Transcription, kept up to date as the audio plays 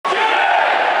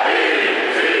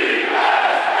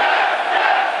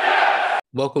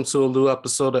Welcome to a new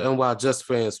episode of NY Jets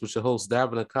Fans with your host,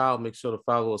 Davin and Kyle. Make sure to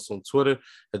follow us on Twitter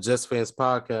at Jets Fans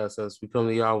Podcast as we come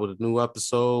to y'all with a new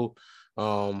episode.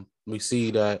 We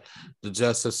see that the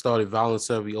Jets have started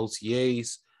voluntary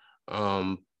OTAs.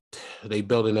 They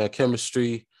building that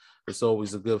chemistry. It's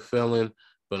always a good feeling.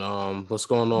 But what's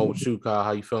going on with you, Kyle?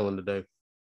 How you feeling today?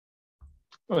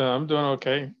 Yeah, I'm doing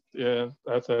okay. Yeah,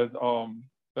 that's it.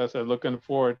 Looking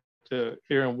forward to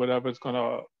hearing whatever's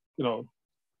gonna, you know,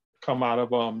 come out of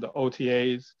the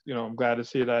OTAs. I'm glad to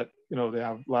see that they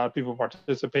have a lot of people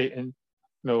participating.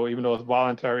 Even though it's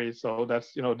voluntary, so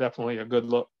that's definitely a good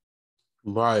look.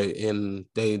 Right, and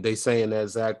they saying that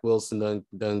Zach Wilson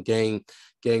done gained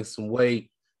some weight,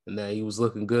 and that he was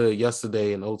looking good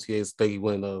yesterday in OTAs. I think he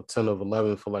went 10 of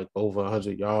 11 for like over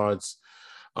 100 yards.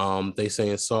 They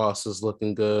saying Sauce is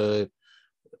looking good.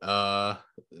 Uh,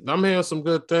 I'm hearing some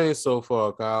good things so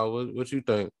far, Kyle. What you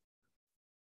think?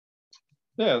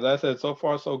 Yeah, that's it. So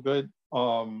far, so good.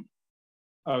 I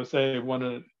would say one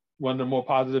of the more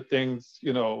positive things,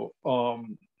 I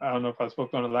don't know if I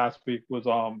spoke on it last week, was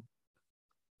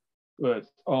with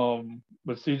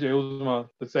CJ Uzma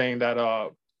saying that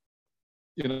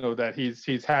that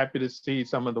he's happy to see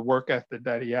some of the work ethic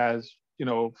that he has,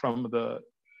 from the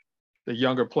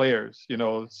younger players,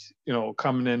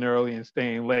 coming in early and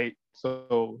staying late.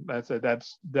 So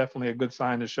that's definitely a good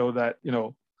sign to show that,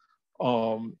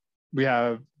 um, we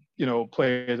have,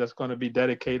 players that's going to be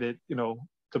dedicated,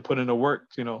 to put in the work,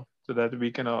 so that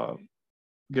we can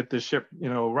get this ship,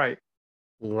 right.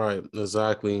 Right,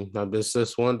 exactly. It's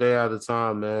just one day at a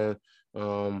time, man.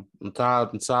 I'm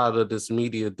tired of this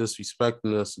media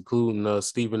disrespecting us, including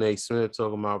Stephen A. Smith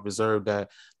talking about reserve that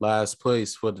last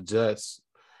place for the Jets.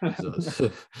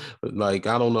 So, like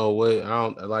I don't know what I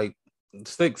don't like.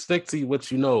 Stick to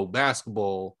what you know.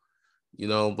 Basketball,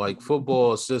 like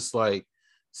football is just like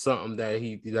something that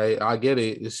I get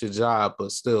it. It's your job,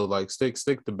 but still, like stick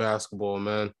to basketball,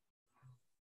 man.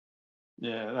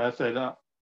 Yeah,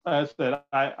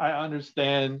 I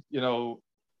understand,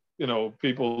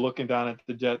 people looking down at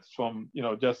the Jets from,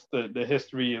 just the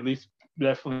history, at least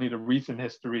definitely the recent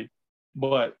history.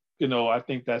 But, I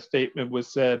think that statement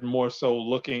was said more so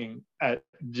looking at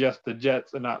just the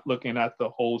Jets and not looking at the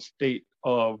whole state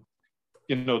of,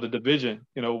 the division,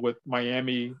 with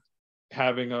Miami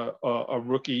having a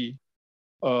rookie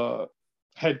uh,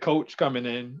 head coach coming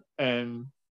in, and,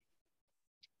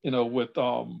 with,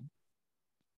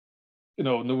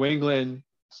 New England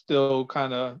still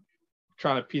kind of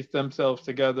trying to piece themselves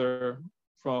together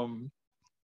from,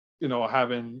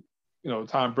 having,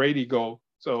 Tom Brady go.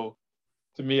 So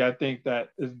to me, I think that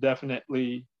is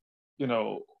definitely, you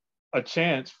know, a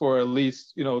chance for at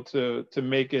least, to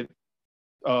make it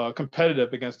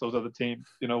competitive against those other teams.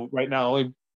 Right now,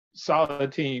 only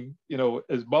solid team,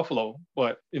 is Buffalo,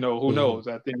 but who Mhm. knows?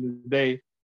 At the end of the day,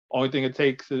 only thing it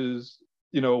takes is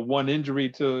one injury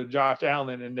to Josh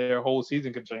Allen, and their whole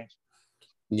season could change.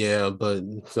 Yeah, but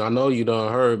I know you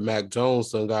done heard Mac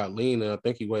Jones done got leaner. I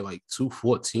think he weighed like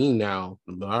 214 now.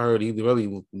 But I heard he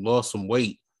really lost some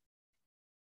weight.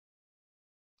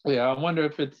 Yeah, I wonder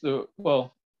if it's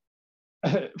well,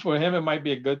 for him it might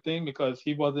be a good thing because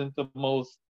he wasn't the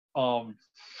most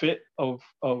fit of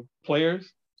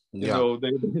players. Yeah.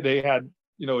 They had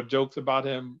jokes about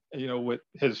him, with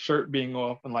his shirt being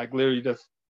off and like literally just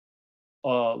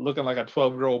looking like a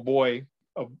 12-year-old boy,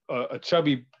 a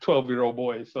chubby 12-year-old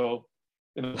boy. So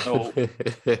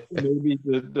maybe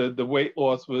the weight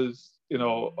loss was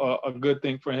a good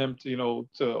thing for him to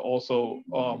to also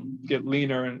get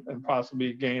leaner and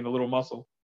possibly gain a little muscle.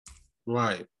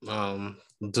 Right.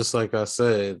 Just like I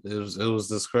said, it was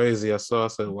just crazy. I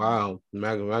said, wow,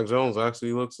 Mac Jones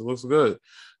actually looks good.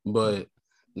 But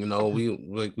we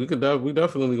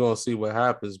definitely gonna see what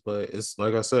happens. But it's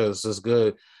like I said, it's just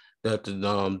good that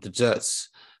the Jets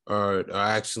are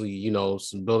actually,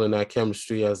 building that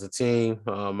chemistry as a team.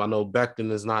 I know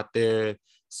Becton is not there.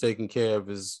 He's taking care of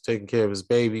his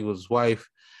baby with his wife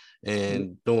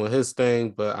and doing his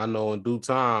thing. But I know in due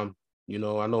time,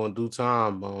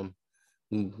 when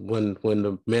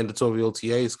the mandatory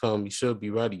OTAs come, you should be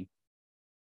ready.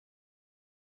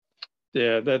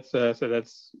 Yeah, that's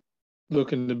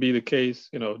looking to be the case.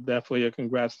 Definitely a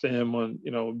congrats to him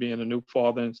on being a new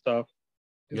father and stuff.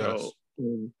 Yes.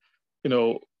 And, you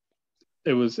know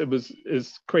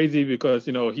it's crazy because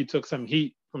he took some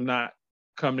heat from not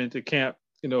coming into camp.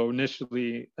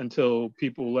 Initially until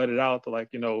people let it out that like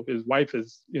his wife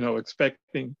is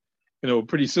expecting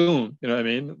pretty soon. You know what I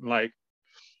mean? Like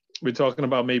we're talking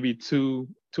about maybe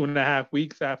 2.5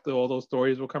 weeks after all those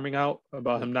stories were coming out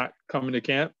about him not coming to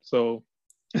camp. So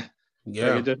like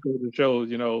Yeah. it just goes to shows,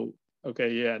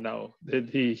 okay, yeah, no,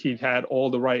 he had all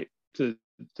the right to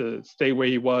stay where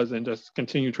he was and just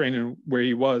continue training where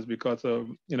he was because of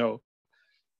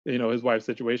his wife's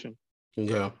situation.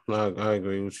 Yeah, I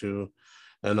agree with you.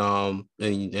 And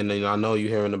then I know you're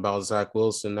hearing about Zach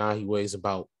Wilson. Now he weighs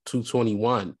about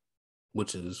 221,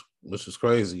 which is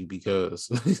crazy because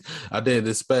I didn't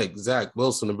expect Zach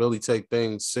Wilson to really take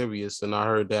things serious. And I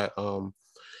heard that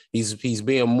he's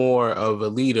being more of a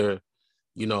leader,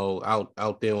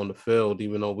 out there on the field,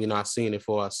 even though we're not seeing it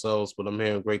for ourselves. But I'm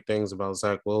hearing great things about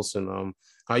Zach Wilson.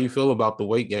 How you feel about the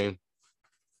weight gain?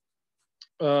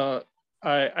 I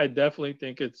definitely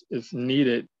think it's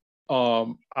needed.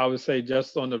 I would say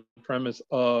just on the premise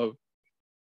of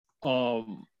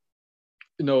you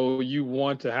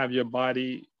want to have your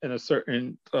body in a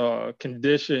certain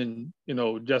condition,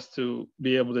 just to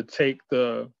be able to take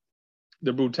the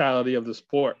brutality of the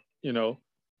sport,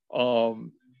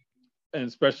 and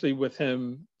especially with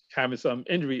him having some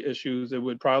injury issues, it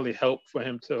would probably help for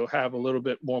him to have a little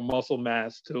bit more muscle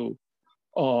mass to,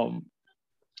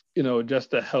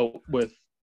 just to help with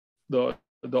the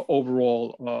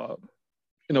overall,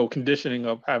 conditioning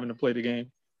of having to play the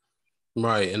game.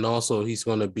 Right, and also he's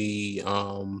going to be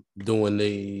doing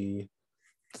the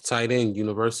tight end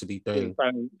university thing.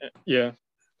 Yeah.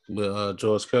 With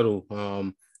George Kittle.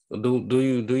 Do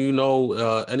you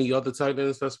know any other tight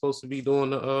ends that's supposed to be doing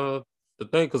the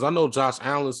thing? Because I know Josh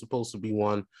Allen's supposed to be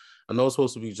one. I know it's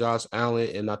supposed to be Josh Allen,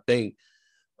 and I think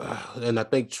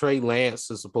Trey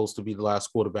Lance is supposed to be the last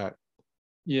quarterback.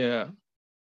 Yeah.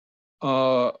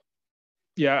 Uh,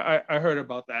 yeah, I heard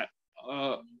about that.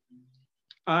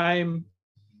 I'm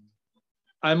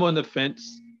on the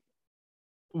fence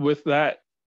with that.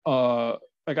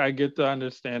 Like I get the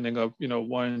understanding of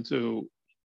wanting to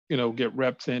get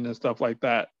reps in and stuff like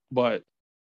that, but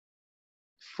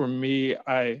for me,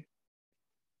 I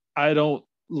don't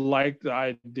like the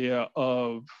idea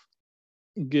of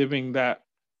giving that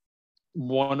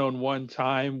one-on-one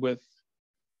time with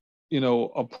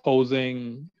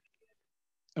opposing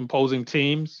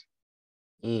teams,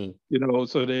 so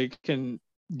they can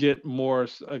get more,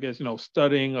 I guess,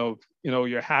 studying of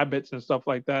your habits and stuff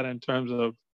like that in terms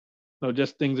of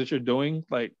just things that you're doing.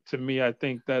 Like, to me, I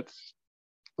think that's,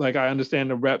 like, I understand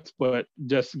the reps, but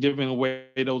just giving away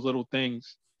those little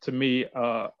things, to me,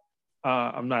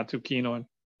 I'm not too keen on.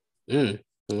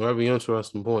 Very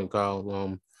interesting point,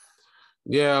 Kyle.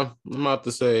 Yeah, I'm about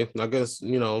to say, I guess,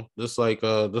 just like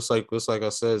I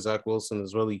said, Zach Wilson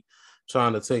is really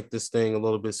trying to take this thing a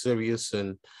little bit serious,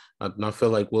 and I feel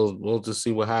like we'll just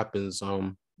see what happens.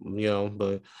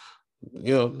 But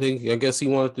I guess he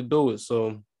wanted to do it,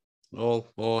 so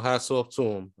all hats off to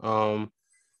him.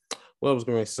 What I was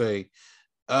going to say,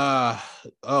 Tyler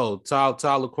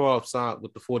Croft signed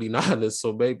with the 49ers,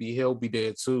 so maybe he'll be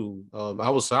there too. I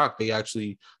was shocked they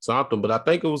actually signed him, but I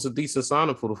think it was a decent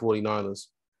signing for the 49ers.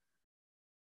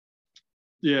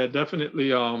 Yeah, definitely.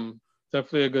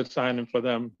 Definitely a good signing for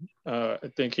them. I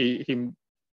think he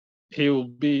will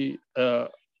be a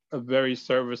very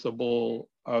serviceable,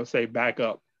 I would say,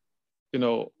 backup,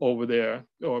 over there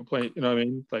or playing. You know what I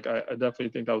mean? Like, I definitely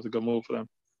think that was a good move for them.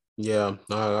 Yeah,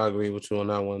 I agree with you on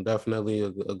that one. Definitely a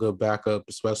good backup,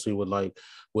 especially with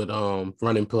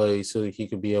running plays, so he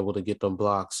could be able to get them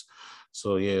blocks.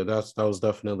 So yeah, that was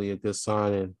definitely a good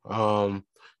signing.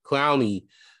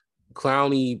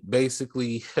 Clowney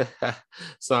basically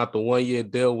signed the 1-year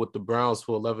deal with the Browns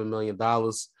for $11 million.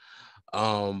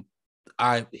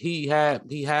 He had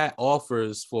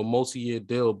offers for a multi-year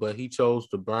deal, but he chose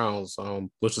the Browns,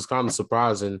 which is kind of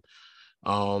surprising.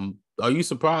 Are you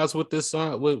surprised with this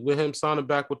sign with him signing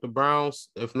back with the Browns?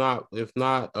 If not,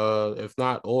 or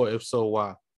if so,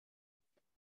 why?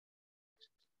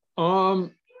 I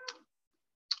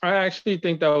actually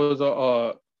think that was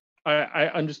I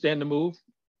understand the move,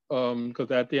 because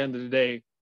at the end of the day,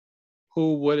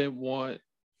 who wouldn't want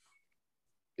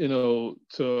to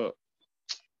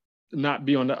not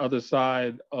be on the other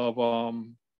side of oh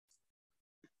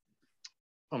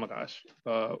my gosh,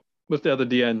 what's the other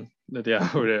DN that they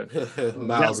have over there?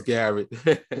 Myles Garrett.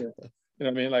 Yeah. You know what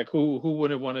I mean? Like, who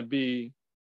wouldn't want to be,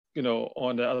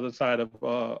 on the other side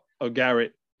of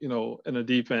Garrett, in the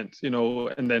defense,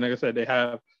 and then, like I said, they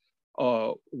have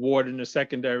Ward in the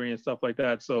secondary and stuff like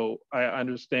that. So I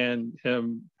understand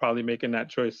him probably making that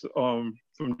choice from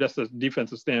just a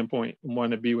defensive standpoint and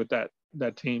wanting to be with that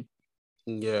team.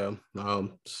 Yeah. I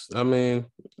mean,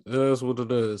 it is what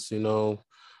it is,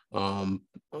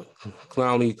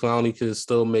 Clowney can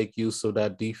still make use of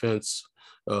that defense.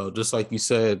 Just like you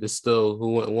said, it's still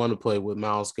who wouldn't want to play with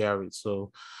Myles Garrett.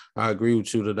 So I agree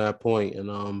with you to that point.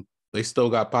 And they still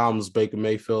got problems, Baker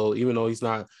Mayfield, even though he's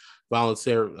not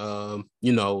voluntary, on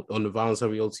the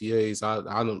voluntary OTAs.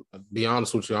 I don't, be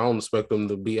honest with you, I don't expect them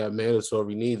to be at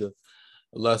mandatory neither,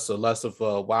 unless if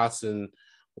Watson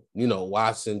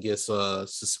gets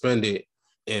suspended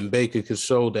and Baker could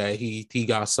show that he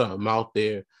got something out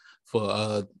there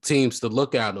for teams to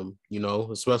look at him,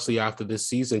 especially after this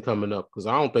season coming up, because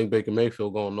I don't think Baker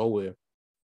Mayfield going nowhere.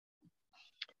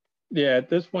 Yeah, at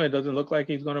this point, it doesn't look like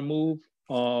he's going to move.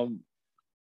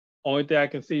 Only thing I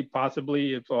can see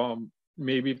possibly if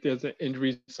maybe if there's an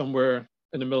injury somewhere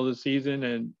in the middle of the season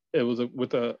and it was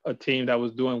with a team that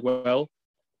was doing well,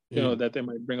 that they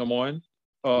might bring him on.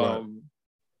 Right.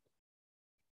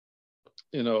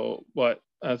 But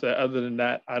as other than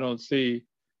that, I don't see,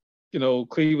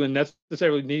 Cleveland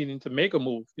necessarily needing to make a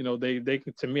move. They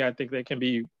to me, I think they can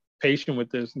be patient with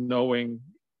this, knowing,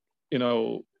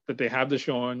 that they have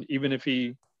Deshaun, even if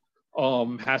he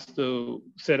has to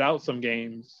sit out some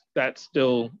games, that's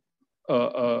still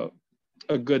a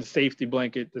good safety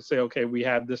blanket to say, okay, we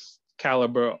have this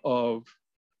caliber of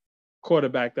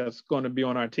quarterback that's going to be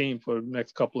on our team for the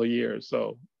next couple of years.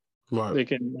 So right. They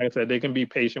can, like I said, they can be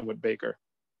patient with Baker.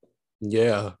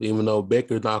 Yeah, even though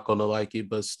Baker's not going to like it,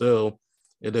 but still,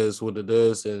 it is what it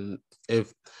is. And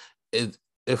if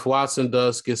Watson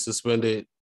does get suspended,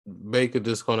 Baker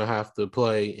just going to have to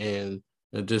play and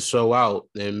just show out,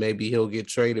 and maybe he'll get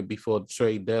traded before the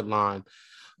trade deadline.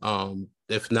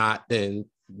 If not, then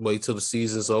wait till the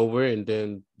season's over and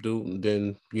then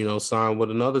sign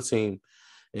with another team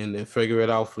and then figure it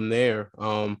out from there.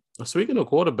 Speaking of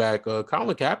quarterback, Colin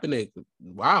Kaepernick,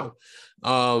 wow,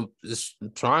 is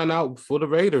trying out for the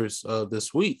Raiders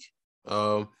this week.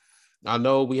 I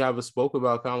know we haven't spoke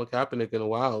about Colin Kaepernick in a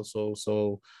while,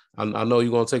 so I know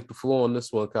you're gonna take the floor on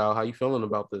this one, Kyle. How you feeling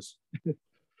about this?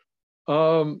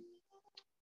 For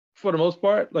the most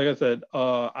part, like I said,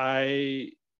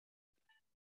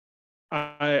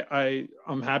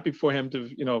 I'm happy for him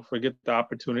to forget the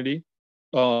opportunity.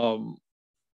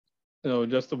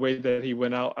 Just the way that he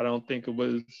went out, I don't think it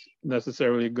was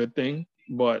necessarily a good thing.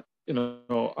 But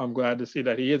I'm glad to see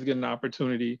that he is getting an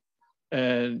opportunity,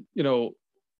 and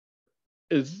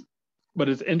it's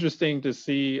interesting to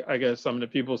see, I guess, some of the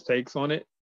people's takes on it,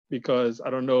 because I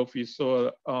don't know if you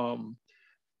saw.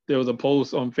 There was a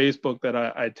post on Facebook that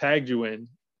I tagged you in,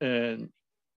 and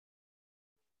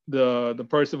the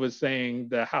person was saying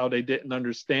that how they didn't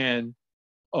understand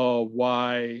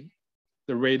why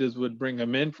the Raiders would bring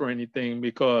him in for anything,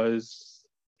 because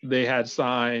they had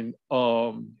signed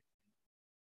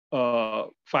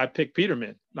 5-pick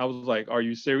Peterman. And I was like, are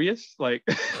you serious? Like,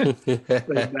 like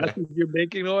that's what you're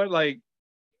banking on? Like,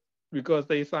 because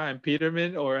they signed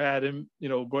Peterman or had him,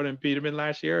 brought in Peterman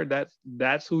last year,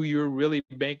 that's who you're really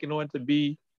banking on to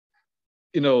be,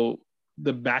 the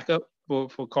backup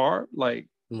for Carr? Like,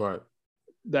 right.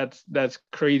 That's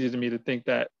crazy to me to think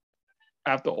that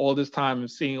after all this time and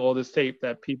seeing all this tape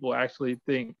that people actually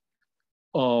think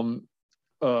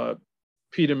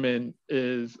Peterman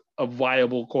is a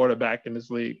viable quarterback in this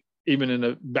league, even in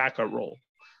a backup role.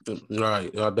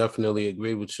 Right. I definitely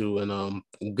agree with you. And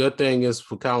good thing is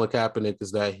for Colin Kaepernick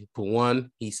is that, for one,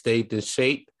 he stayed in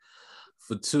shape.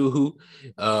 For two,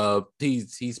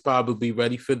 he's probably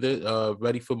ready for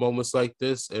moments like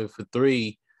this. And for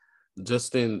three,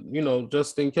 just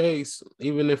in case,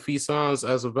 even if he signs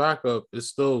as a backup, it's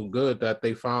still good that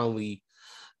they finally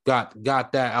got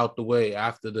that out the way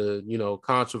after the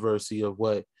controversy of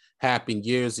what happened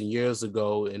years and years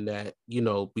ago, and that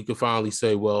we could finally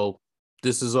say, well,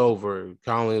 this is over.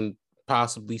 Colin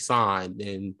possibly signed,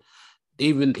 and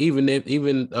even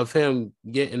of him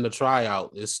getting the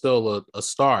tryout is still a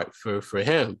start for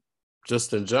him,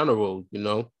 just in general.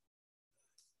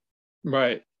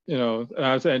 Right. And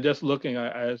I was saying, just looking,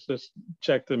 I just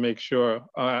checked to make sure.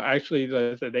 Actually,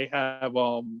 like I said, they have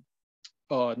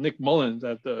Nick Mullins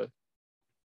as the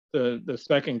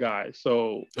second guy.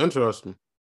 So interesting.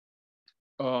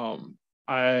 I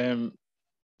am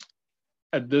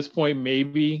at this point,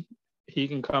 maybe he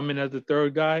can come in as the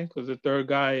third guy, because the third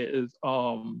guy is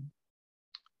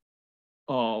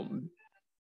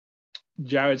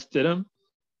Jarrett Stidham.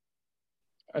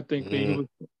 I think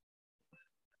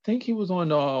he was on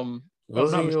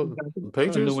Was he on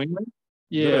Patriots? New England.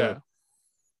 Yeah.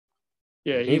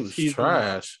 He was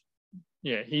trash.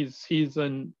 He's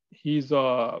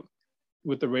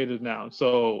with the Raiders now.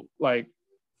 So, like,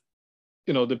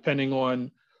 depending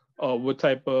on what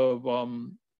type of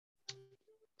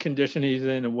condition he's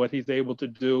in and what he's able to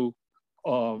do,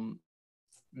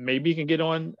 maybe he can get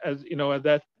on as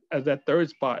that third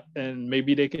spot, and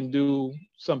maybe they can do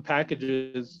some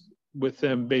packages with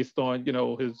him based on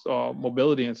his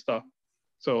mobility and stuff.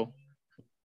 So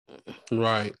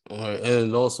Right.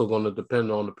 And also going to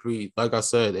depend on like I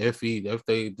said, if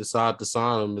they decide to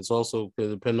sign him, it's also going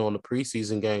to depend on the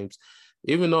preseason games.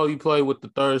 Even though you play with the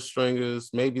third stringers,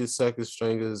 maybe the second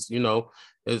stringers,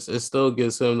 it still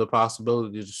gives him the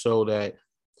possibility to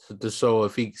show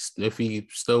if he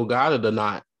still got it or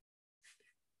not.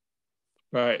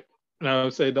 Right. And I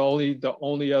would say the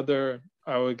only other,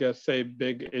 I would guess, say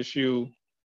big issue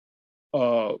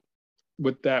uh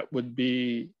with that would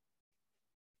be,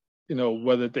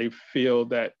 whether they feel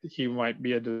that he might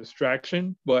be a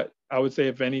distraction. But I would say,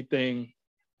 if anything,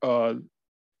 uh,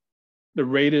 the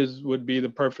Raiders would be the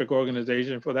perfect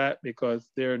organization for that, because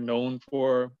they're known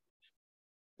for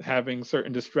having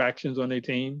certain distractions on their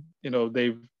team.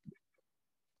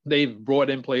 They've brought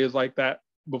in players like that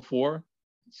before.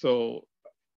 So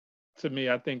to me,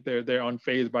 I think they're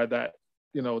unfazed by that,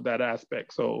 that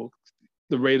aspect. So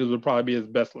the Raiders would probably be his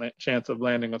best chance of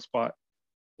landing a spot.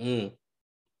 Mm.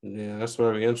 Yeah, that's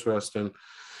very interesting.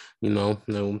 And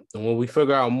when we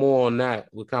figure out more on that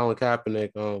with Colin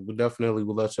Kaepernick, we definitely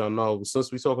will let y'all know. But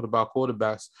since we're talking about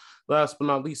quarterbacks, last but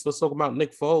not least, let's talk about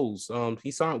Nick Foles.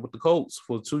 He signed with the Colts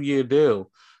for a 2-year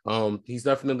deal. He's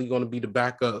definitely going to be the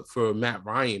backup for Matt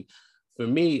Ryan. For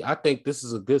me, I think this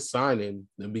is a good signing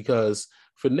because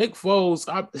for Nick Foles,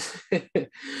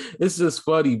 it's just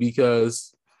funny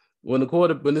because when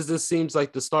this just seems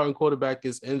like the starting quarterback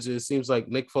is injured, it seems like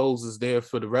Nick Foles is there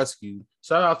for the rescue.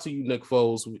 Shout out to you, Nick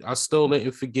Foles. I still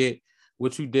didn't forget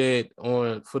what you did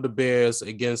for the Bears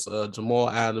against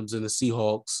Jamal Adams and the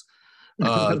Seahawks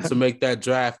to make that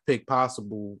draft pick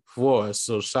possible for us.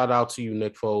 So shout out to you,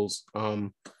 Nick Foles.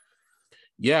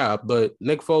 Yeah, but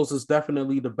Nick Foles is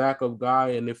definitely the backup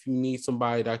guy. And if you need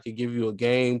somebody that could give you a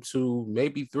game, 2,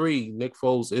 maybe 3, Nick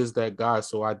Foles is that guy.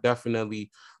 So I definitely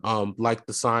like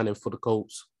the signing for the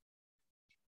Colts.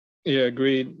 Yeah,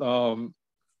 agreed.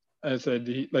 I said,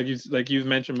 like you've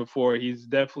mentioned before, he's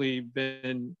definitely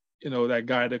been, that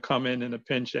guy to come in a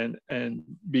pinch and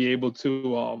be able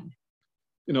to,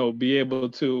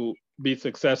 be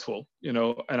successful,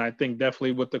 and I think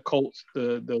definitely with the Colts,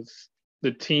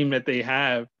 the team that they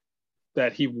have,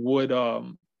 that you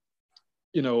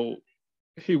know,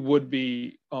 he would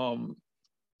be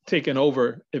taken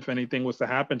over if anything was to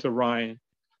happen to Ryan,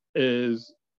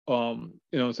 is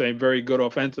saying very good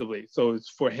offensively. So it's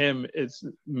for him, it's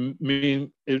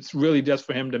really just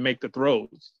for him to make the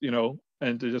throws,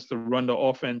 and to run the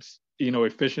offense,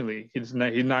 efficiently. He's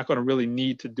not going to really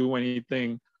need to do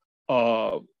anything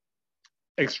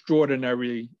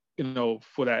extraordinary,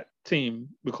 for that team,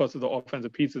 because of the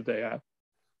offensive pieces they have.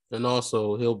 And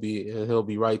also he'll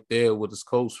be right there with his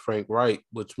coach Frank Reich,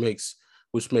 which makes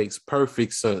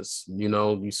perfect sense.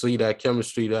 You see that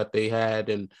chemistry that they had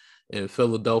in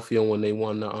Philadelphia when they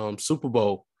won the Super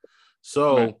Bowl.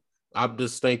 So right. I'm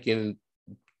just thinking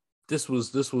this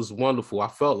was wonderful. I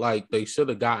felt like they should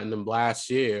have gotten him last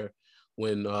year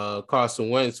when Carson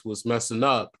Wentz was messing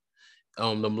up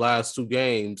them last 2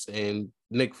 games, and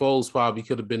Nick Foles probably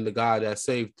could have been the guy that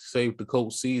saved the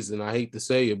Colts season. I hate to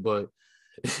say it, but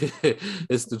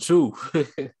it's the truth.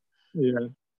 Yeah.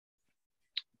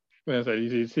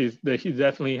 He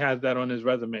definitely has that on his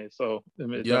resume, so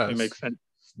it definitely makes sense.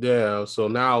 Yeah, so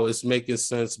now it's making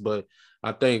sense, but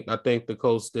I think the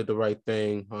Colts did the right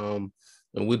thing.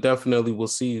 And we definitely will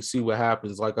see what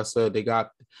happens. Like I said, they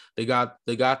got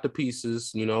the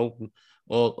pieces,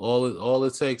 all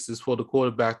it takes is for the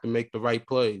quarterback to make the right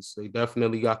plays. They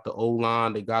definitely got the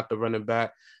O-line, they got the running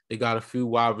back, they got a few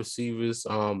wide receivers.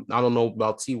 I don't know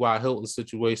about T.Y. Hilton's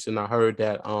situation. I heard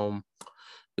that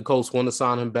the Colts want to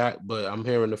sign him back, but I'm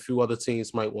hearing a few other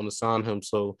teams might want to sign him.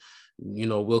 So,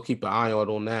 we'll keep an eye out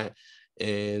on that.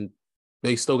 And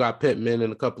they still got Pittman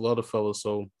and a couple other fellas.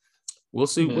 So we'll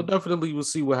see. Mm-hmm. We'll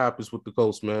see what happens with the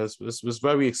Colts, man. It's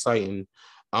very exciting.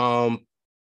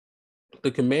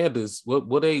 The Commanders,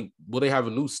 will they have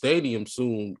a new stadium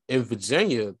soon in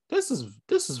Virginia? This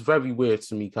is very weird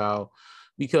to me, Kyle,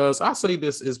 because I say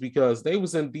this is because they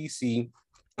was in DC.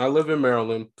 I live in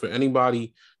Maryland. For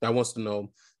anybody that wants to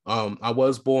know, I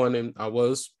was born and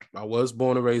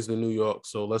raised in New York.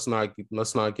 So let's not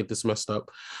get this messed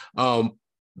up.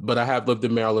 But I have lived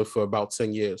in Maryland for about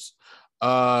 10 years.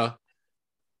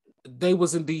 They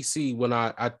was in DC when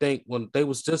I think when they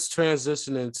was just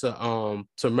transitioning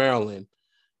to Maryland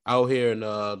out here in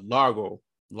Largo,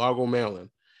 Maryland.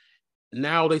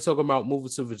 Now they talk about moving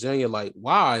to Virginia. Like,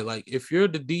 why? Like, if you're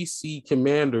the DC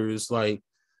Commanders, like,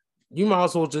 you might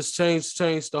as well just change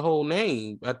the whole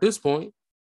name at this point.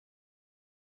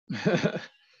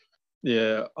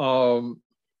 Yeah.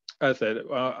 I said,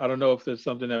 I don't know if there's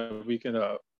something that we can,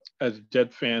 as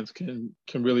Jet fans, can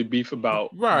really beef about,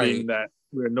 right. being that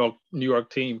we're a New York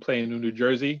team playing in New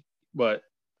Jersey, but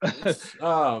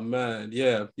oh man,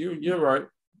 yeah, you're right.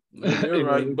 You're you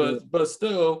right, know, but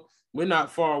still, we're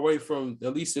not far away from.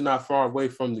 At least you're not far away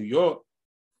from New York.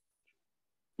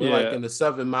 We're like yeah, in the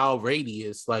 7 mile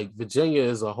radius. Like Virginia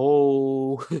is a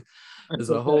whole is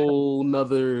a whole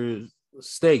nother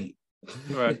state.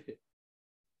 right.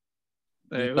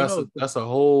 Hey, who that's a knows? that's a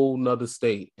whole nother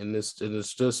state, and it's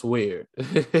just weird.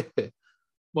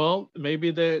 Well,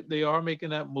 maybe they are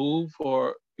making that move,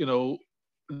 or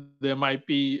there might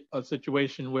be a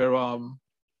situation where you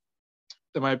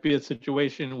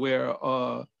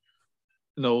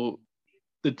know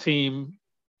the team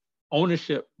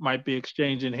ownership might be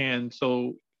exchanging hands,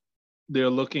 so they're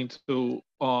looking to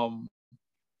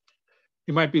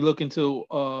he might be looking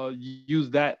to use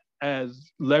that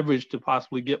as leverage to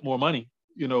possibly get more money.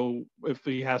 If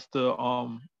he has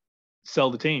to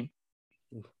sell the team.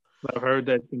 I've heard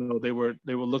that they were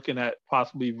looking at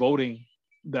possibly voting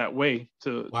that way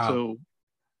to Wow.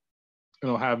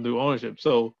 have new ownership.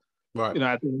 So Right.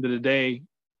 at the end of the day,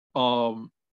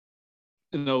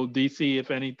 DC, if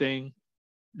anything,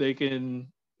 they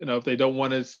can, if they don't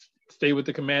want to stay with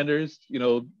the Commanders,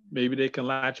 maybe they can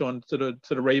latch on to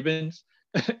the Ravens.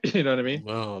 You know what I mean?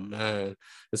 Oh man.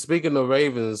 And speaking of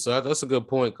Ravens, that's a good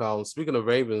point, Colin. Speaking of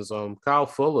Ravens, Kyle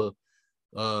Fuller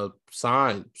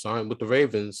signed with the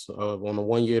Ravens on a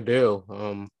 1-year deal.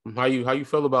 How you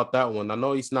feel about that one? I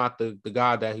know he's not the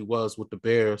guy that he was with the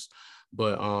Bears,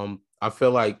 but I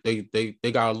feel like they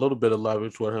got a little bit of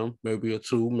leverage with him, maybe a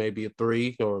 2, maybe a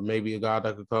 3, or maybe a guy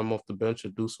that could come off the bench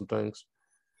and do some things.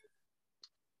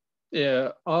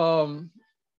 Yeah.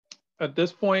 At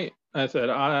this point, I said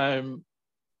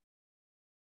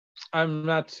I'm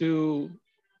not too.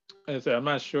 I said I'm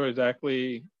not sure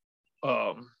exactly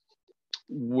um,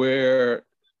 where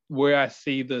I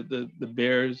see the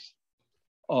Bears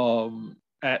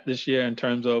at this year in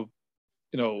terms of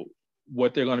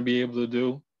what they're going to be able to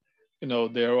do.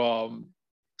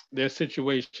 Their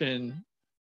situation.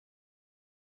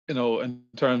 In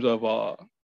terms of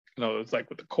it's like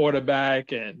with the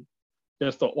quarterback and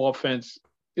just the offense.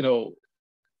 The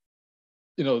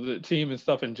team and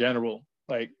stuff in general.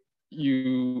 Like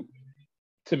to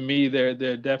me,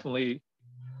 they're definitely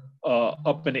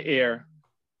up in the air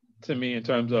to me in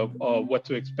terms of what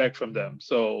to expect from them.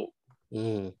 So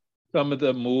some of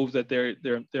the moves that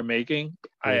they're making,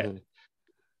 I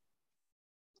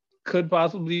could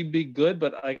possibly be good,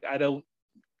 but I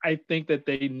think that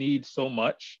they need so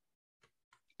much.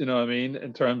 You know what I mean?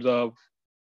 In terms of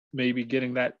maybe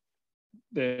getting that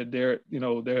their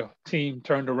team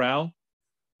turned around,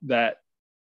 that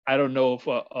I don't know if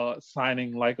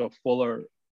signing like a Fuller,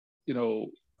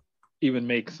 even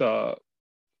makes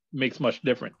much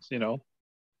difference.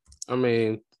 I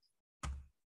mean,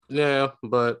 yeah,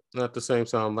 but at the same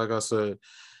time, like I said,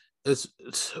 it's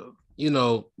we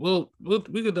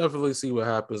could definitely see what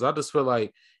happens. I just feel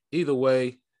like either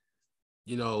way,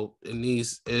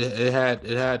 it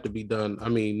had to be done. I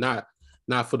mean, not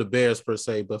for the Bears per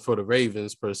se, but for the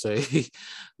Ravens per se.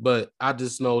 But I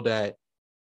just know that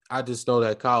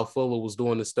Kyle Fuller was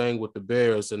doing this thing with the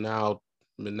Bears, and now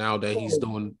that he's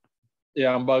doing.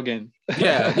 Yeah, I'm bugging.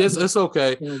 Yeah, it's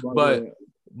okay, but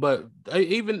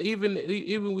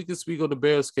even we can speak on the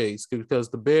Bears case because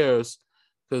the Bears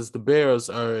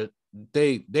are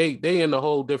they in a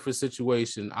whole different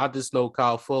situation. I just know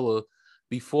Kyle Fuller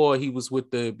before he was with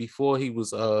the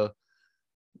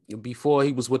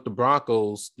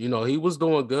Broncos. He was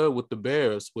doing good with the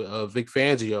Bears with Vic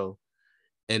Fangio.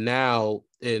 And now,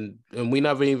 and we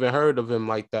never even heard of him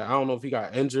like that. I don't know if he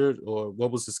got injured or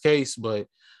what was his case, but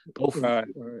hopefully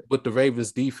with the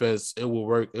Ravens defense, it will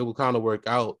work. It will kind of work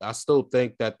out. I still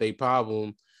think that their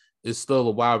problem is still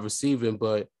a wide receiving,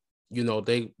 but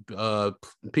they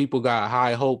people got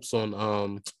high hopes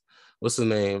on what's the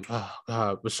name?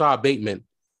 Rashad Bateman.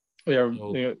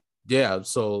 Yeah.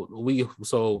 So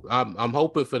I'm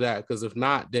hoping for that, because if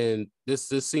not, then this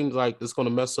seems like it's going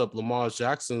to mess up Lamar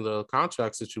Jackson's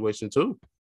contract situation too.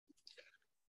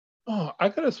 Oh, I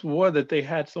could have swore that they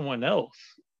had someone else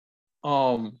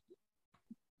from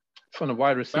the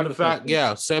wide receiver. Matter of fact,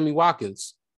 yeah, Sammy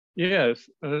Watkins. Yes.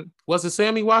 Was it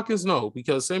Sammy Watkins? No,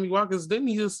 because Sammy Watkins didn't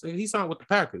he signed with the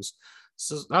Packers.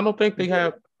 So I don't think they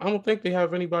have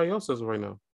anybody else as of right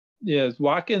now. Yes,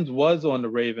 Watkins was on the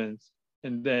Ravens,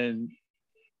 and then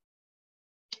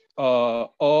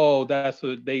that's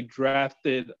what they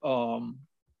drafted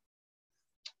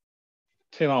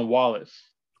Taylor Wallace.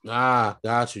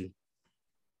 Got you.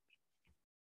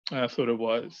 That's what it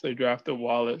was. They drafted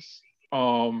Wallace.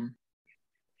 So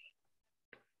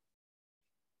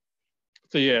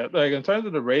yeah, like in terms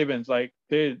of the Ravens, like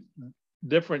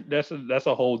different. That's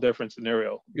a whole different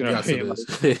scenario. You know what Yes, I it mean?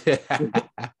 is.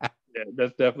 Yeah,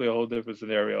 that's definitely a whole different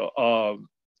scenario.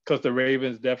 Because the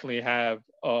Ravens definitely have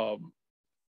a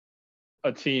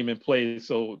team in place,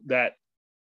 so that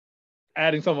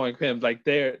adding someone like him, like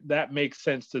that makes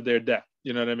sense to their depth.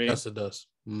 You know what I mean? Yes, it does.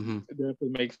 Mm-hmm. It definitely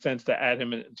makes sense to add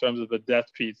him in terms of the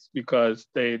depth piece because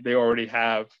they already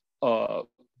have a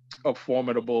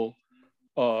formidable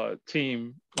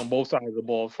team on both sides of the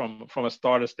ball from a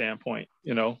starter standpoint.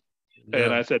 You know,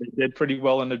 and Yeah. I said they did pretty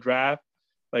well in the draft.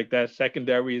 Like that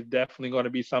secondary is definitely going to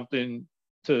be something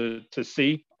to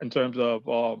see in terms of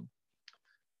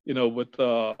you know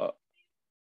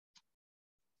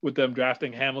with them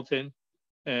drafting Hamilton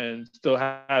and still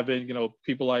having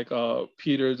people like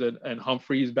Peters and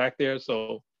Humphreys back there.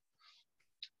 So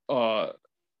and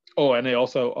they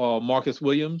also Marcus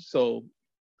Williams. So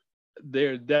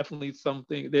they're definitely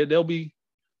something. There'll be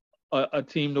a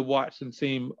team to watch and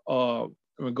team in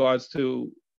regards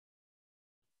to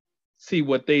see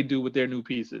what they do with their new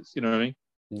pieces. You know what I mean?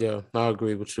 Yeah, I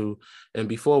agree with you. And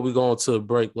before we go into the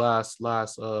break, last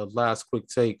quick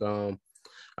take.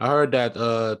 I heard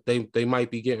that they might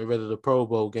be getting rid of the Pro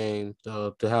Bowl game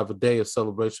to have a day of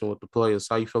celebration with the players.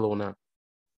 How you feel on that?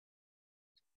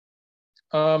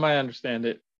 I understand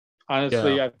it. Yeah.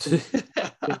 Honestly, I think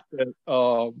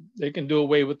that they can do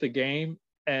away with the game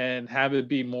and have it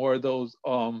be more of those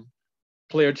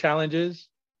player challenges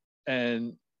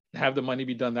and have the money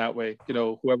be done that way. You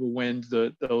know, whoever wins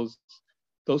those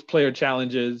player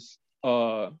challenges,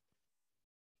 you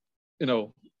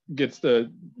know, gets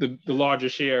the larger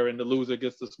share, and the loser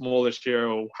gets the smaller share,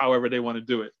 or however they want to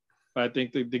do it. But I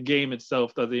think the game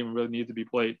itself doesn't even really need to be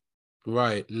played.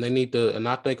 Right. And they need to, and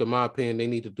I think in my opinion, they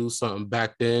need to do something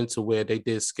back then to where they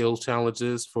did skill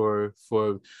challenges for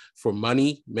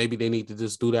money. Maybe they need to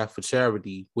just do that for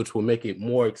charity, which will make it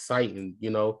more exciting,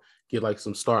 get like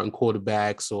some starting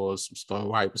quarterbacks or some starting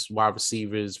wide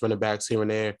receivers, running backs here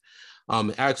and there.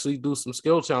 Actually do some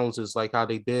skill challenges like how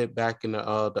they did back in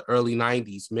the early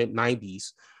 90s, mid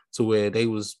 90s, to where they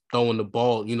was throwing the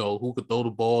ball, who could throw the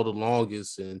ball the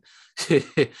longest, and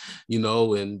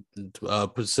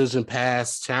and precision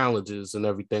pass challenges and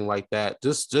everything like that.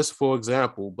 Just for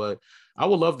example, but I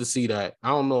would love to see that.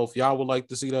 I don't know if y'all would like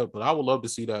to see that, but I would love to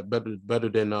see that better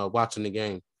than watching the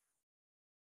game.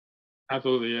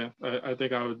 Absolutely, yeah. I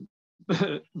think I would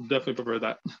definitely prefer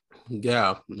that.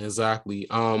 Yeah, exactly.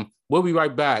 We'll be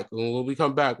right back. When we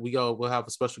come back, we'll have a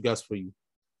special guest for you.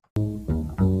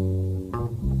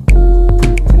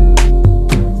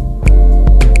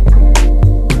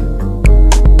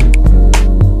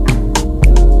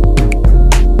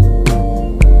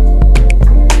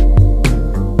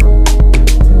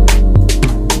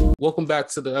 Welcome back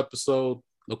to the episode.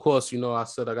 Of course, I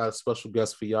said I got a special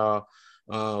guest for y'all.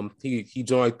 He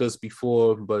joined us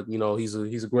before, but he's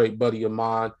a great buddy of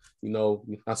mine.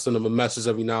 I send him a message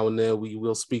every now and then. We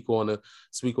will speak on a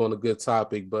good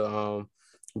topic,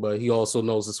 but he also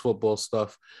knows his football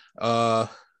stuff.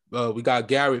 We got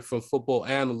Garrett from Football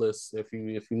Analyst. If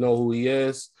you know who he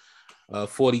is,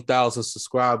 40,000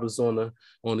 subscribers on the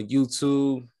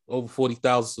YouTube. Over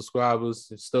 40,000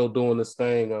 subscribers, still doing this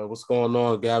thing. What's going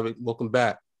on, Garrett? Welcome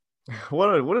back. What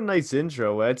a nice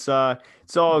intro. It's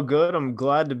all good. I'm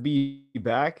glad to be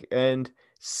back. And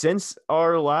since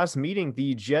our last meeting,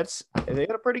 the Jets, they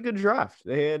had a pretty good draft.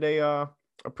 They had a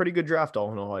pretty good draft,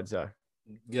 all in all, I'd say.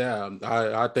 Yeah,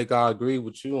 I think I agree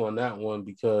with you on that one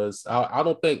because I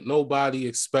don't think nobody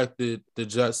expected the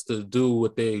Jets to do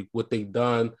what they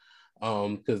done.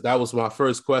 Because that was my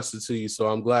first question to you, so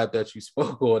I'm glad that you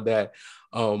spoke on that.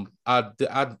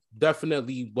 I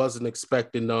definitely wasn't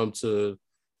expecting them to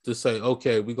say,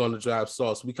 okay, we're going to draft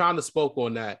Sauce. We kind of spoke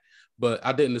on that, but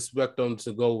I didn't expect them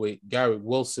to go with Garrett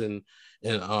Wilson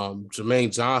and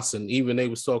Jermaine Johnson. Even they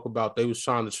was talking about they was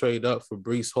trying to trade up for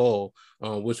Breece Hall,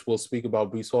 which we'll speak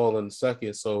about Breece Hall in a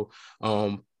second. So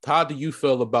how do you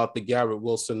feel about the Garrett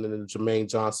Wilson and the Jermaine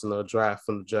Johnson draft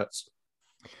from the Jets?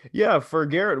 Yeah, for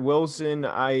Garrett Wilson,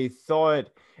 I thought,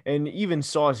 and even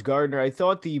Sauce Gardner, I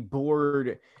thought the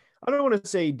board, I don't want to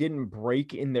say didn't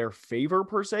break in their favor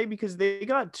per se, because they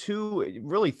got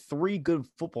really three good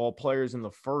football players in the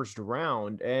first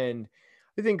round. And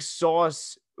I think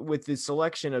Sauce, with the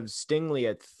selection of Stingley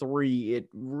at 3, it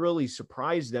really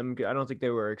surprised them. I don't think they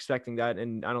were expecting that,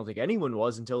 and I don't think anyone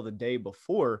was until the day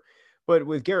before. But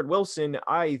with Garrett Wilson,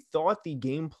 I thought the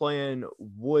game plan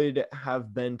would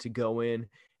have been to go in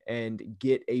and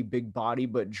get a big body,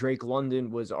 but Drake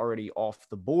London was already off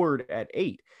the board at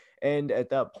 8. And at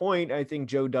that point, I think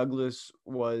Joe Douglas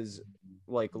was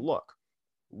like, look,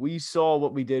 we saw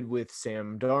what we did with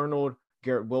Sam Darnold.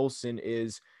 Garrett Wilson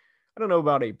is, I don't know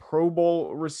about a Pro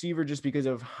Bowl receiver just because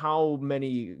of how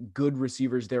many good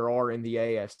receivers there are in the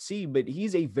AFC, but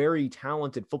he's a very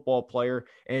talented football player.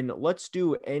 And let's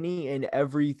do any and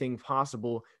everything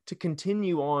possible to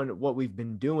continue on what we've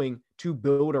been doing to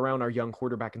build around our young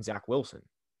quarterback in Zach Wilson.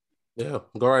 Yeah,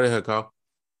 go right ahead, Kyle.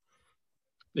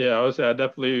 Yeah, I would say I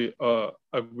definitely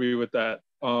agree with that.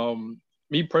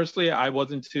 Me personally, I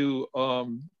wasn't too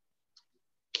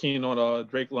keen on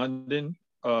Drake London.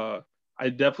 I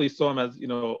definitely saw him as, you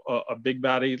know, a big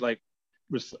body, like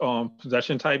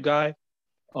possession type guy.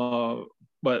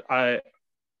 But I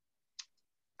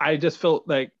just felt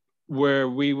like where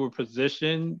we were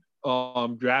positioned,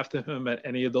 drafting him at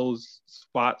any of those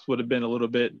spots would have been a little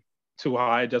bit too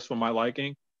high just for my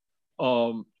liking.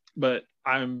 But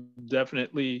I'm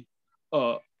definitely,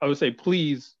 I would say,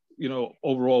 pleased, you know,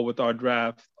 overall with our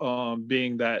draft,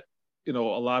 being that, you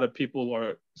know, a lot of people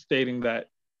are stating that,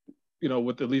 you know,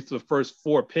 with at least the first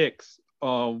 4 picks,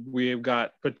 we've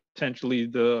got potentially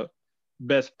the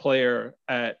best player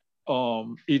at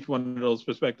each one of those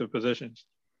respective positions.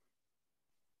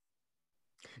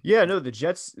 Yeah, no, the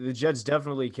Jets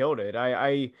definitely killed it.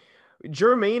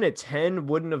 Jermaine at 10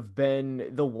 wouldn't have been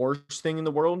the worst thing in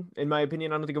the world, in my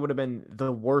opinion. I don't think it would have been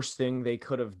the worst thing they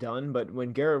could have done. But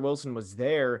when Garrett Wilson was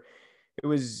there, it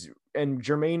was, and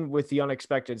Jermaine with the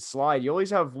unexpected slide, you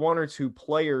always have one or two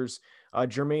players,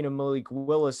 Jermaine and Malik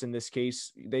Willis in this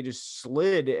case, they just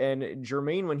slid. And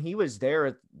Jermaine, when he was there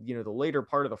at, you know, the later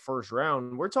part of the first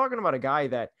round, we're talking about a guy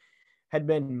that had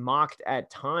been mocked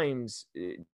at times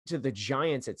to the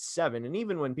Giants at 7. And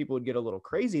even when people would get a little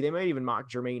crazy, they might even mock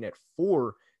Jermaine at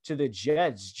 4 to the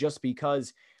Jets just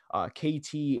because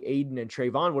KT, Aiden, and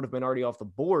Trayvon would have been already off the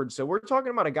board. So we're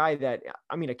talking about a guy that,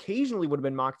 I mean, occasionally would have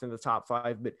been mocked in the top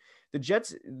 5, but the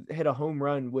Jets hit a home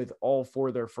run with all 4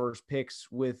 of their first picks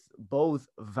with both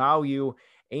value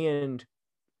and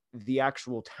the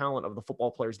actual talent of the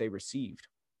football players they received.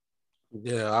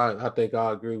 Yeah, I think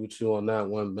I agree with you on that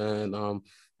one, man.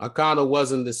 I kind of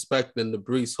wasn't expecting the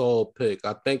Breece Hall pick.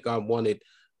 I think I wanted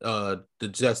the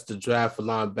Jets to draft a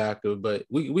linebacker, but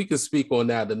we can speak on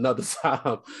that another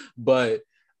time. But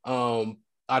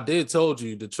I did told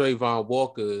you the Trayvon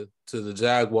Walker to the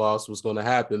Jaguars was going to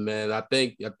happen, man. I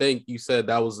think you said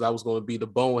that was going to be the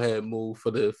bonehead move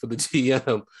for the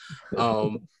GM.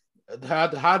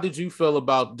 How did you feel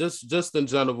about just in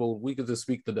general? We could just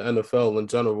speak to the NFL in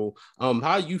general.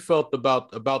 How you felt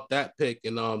about that pick,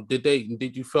 and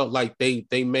did you felt like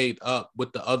they made up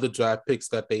with the other draft picks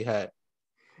that they had?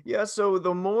 Yeah, so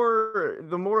the more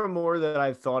and more that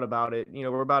I've thought about it, you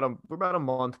know, we're about a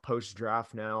month post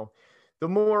draft now. The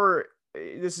more,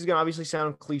 this is gonna obviously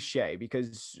sound cliche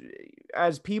because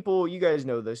as people, you guys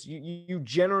know this, you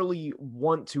generally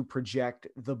want to project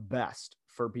the best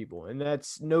for people, and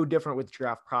that's no different with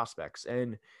draft prospects.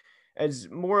 And as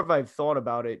more of I've thought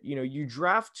about it, you know, you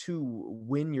draft to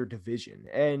win your division.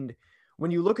 And when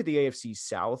you look at the AFC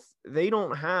South, they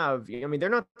don't have, I mean, they're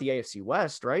not the AFC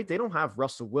West, right? They don't have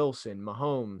Russell Wilson,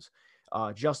 Mahomes,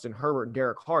 Justin Herbert, and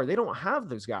Derek Carr. They don't have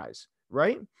those guys,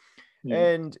 right? Yeah.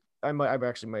 And I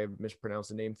actually might have mispronounced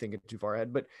the name, thinking too far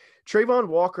ahead, but Trayvon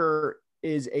Walker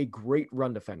is a great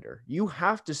run defender. You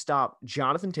have to stop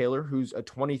Jonathan Taylor, who's a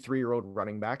 23-year-old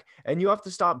running back, and you have to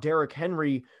stop Derrick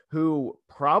Henry, who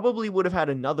probably would have had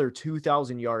another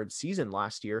 2,000-yard season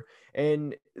last year.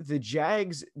 And the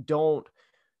Jags don't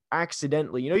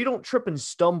accidentally, you know, you don't trip and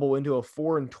stumble into a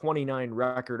 4-29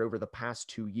 record over the past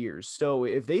 2 years. So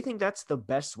if they think that's the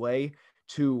best way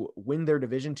to win their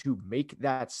division, to make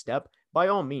that step, by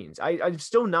all means. I'm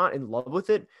still not in love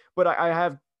with it, but I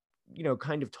have, you know,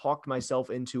 kind of talked myself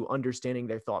into understanding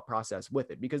their thought process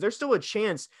with it, because there's still a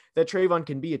chance that Trayvon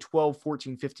can be a 12,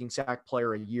 14, 15 sack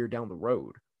player a year down the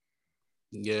road.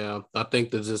 Yeah, I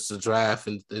think that just the draft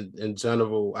in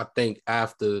general, I think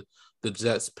after the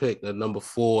Jets pick at number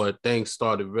 4, things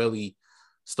started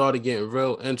getting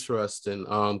real interesting.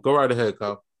 Go right ahead,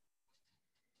 Kyle.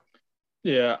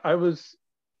 Yeah, I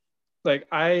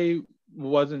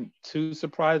wasn't too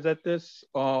surprised at this,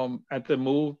 at the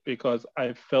move, because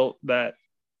I felt that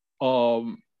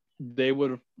they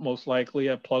would have most likely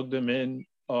have plugged him in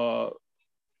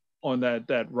on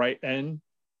that right end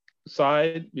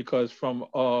side, because from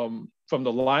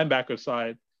the linebacker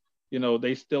side, you know,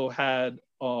 they still had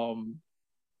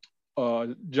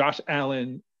Josh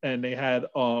Allen, and they had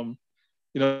you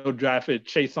know, drafted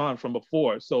Chason from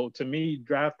before. So to me,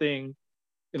 drafting,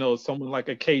 you know, someone like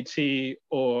a KT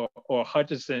or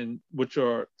Hutchinson, which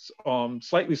are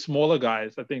slightly smaller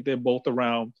guys, I think they're both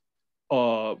around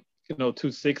you know,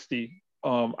 260.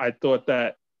 I thought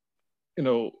that, you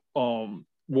know,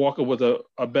 Walker was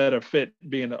a better fit,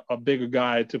 being a bigger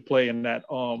guy to play in that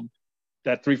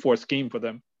that 3-4 scheme for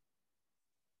them.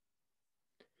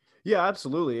 Yeah,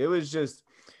 absolutely. It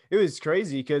was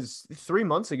crazy because 3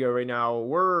 months ago, right now,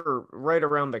 we're right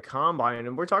around the combine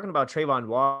and we're talking about Trayvon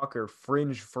Walker,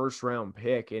 fringe first round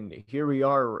pick. And here we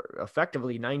are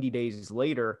effectively 90 days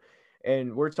later.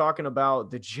 And we're talking about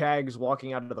the Jags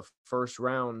walking out of the first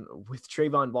round with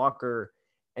Trayvon Walker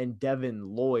and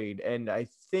Devin Lloyd. And I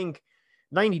think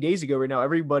 90 days ago, right now,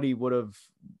 everybody would have,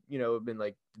 been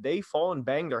like, did they fall and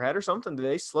bang their head or something? Did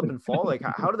they slip and fall? Like,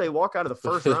 how do they walk out of the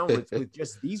first round with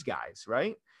just these guys,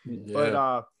 right? Yeah.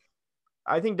 But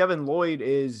I think Devin Lloyd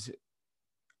is,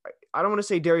 I don't want to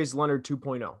say Darius Leonard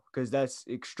 2.0 because that's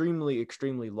extremely,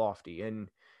 extremely lofty. And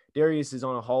Darius is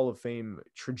on a Hall of Fame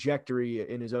trajectory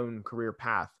in his own career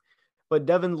path. But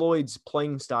Devin Lloyd's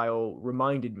playing style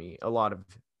reminded me a lot of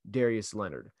Darius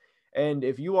Leonard. And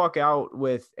if you walk out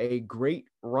with a great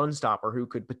run stopper who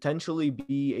could potentially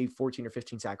be a 14 or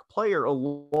 15 sack player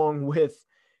along with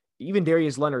even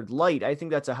Darius Leonard light, I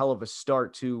think that's a hell of a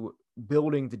start to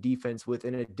building the defense with,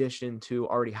 in addition to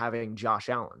already having Josh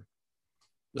Allen.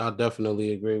 I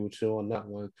definitely agree with you on that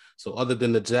one. So other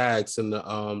than the Jags and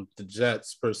the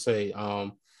Jets per se,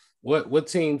 what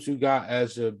teams you got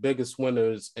as your biggest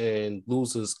winners and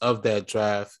losers of that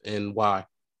draft and why?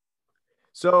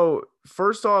 So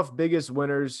first off, biggest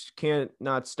winners can't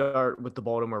not start with the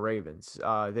Baltimore Ravens.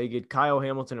 They get Kyle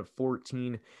Hamilton at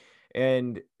 14.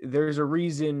 And there's a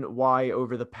reason why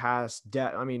over the past,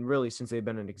 really since they've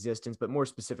been in existence, but more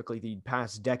specifically the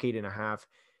past decade and a half,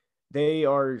 they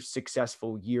are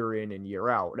successful year in and year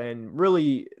out. And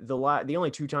really the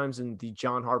only two times in the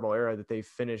John Harbaugh era that they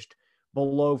finished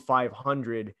below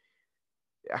 500,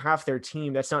 half their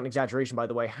team, that's not an exaggeration, by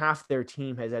the way, half their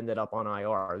team has ended up on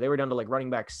IR. They were down to like running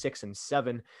back 6 and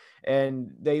 7,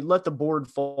 and they let the board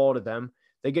fall to them.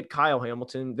 They get Kyle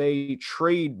Hamilton. They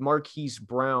trade Marquise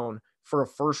Brown for a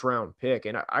first round pick.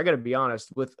 And I got to be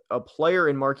honest, with a player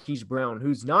in Marquise Brown,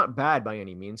 who's not bad by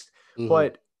any means,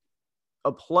 but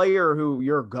a player who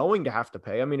you're going to have to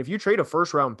pay. I mean, if you trade a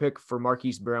first round pick for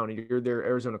Marquise Brown and you're their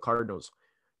Arizona Cardinals,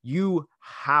 you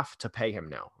have to pay him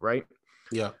now, right?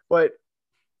 Yeah. But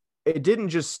it didn't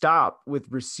just stop with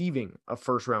receiving a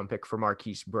first round pick for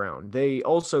Marquise Brown. They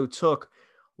also took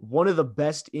one of the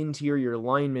best interior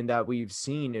linemen that we've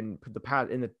seen in the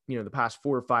past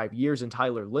 4 or 5 years in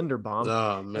Tyler Linderbaum.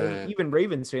 Oh, man. And even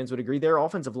Ravens fans would agree their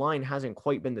offensive line hasn't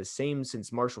quite been the same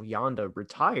since Marshall Yanda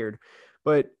retired.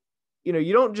 But,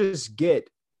 you don't just get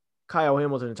Kyle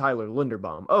Hamilton and Tyler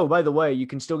Linderbaum. Oh, by the way, you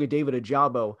can still get David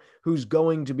Ojabo, who's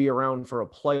going to be around for a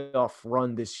playoff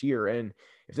run this year. And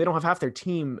if they don't have half their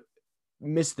team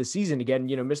miss the season again,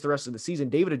 miss the rest of the season,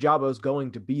 David Ojabo is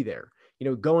going to be there.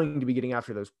 Going to be getting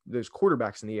after those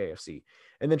quarterbacks in the AFC.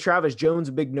 And then Travis Jones,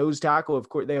 a big nose tackle. Of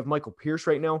course, they have Michael Pierce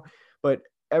right now, but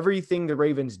everything the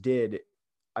Ravens did,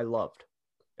 I loved.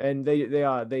 And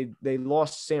they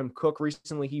lost Sam Cook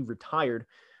recently. He retired,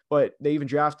 but they even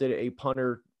drafted a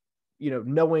punter,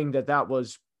 knowing that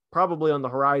was probably on the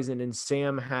horizon. And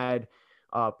Sam had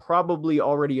probably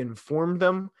already informed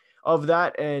them of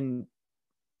that. And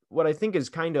what I think is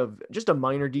kind of just a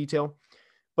minor detail,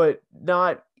 but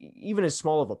not even as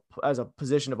small as a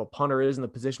position of a punter is and the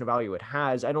position of value it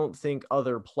has. I don't think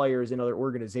other players in other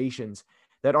organizations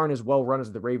that aren't as well run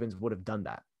as the Ravens would have done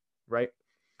that. Right.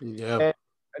 Yeah. And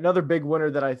another big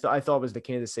winner that I thought was the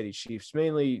Kansas City Chiefs,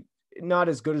 mainly not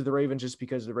as good as the Ravens, just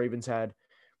because the Ravens had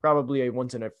probably a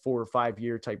once in a 4 or 5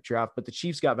 year type draft, but the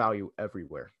Chiefs got value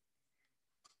everywhere.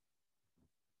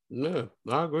 Yeah,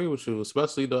 I agree with you,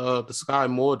 especially the Sky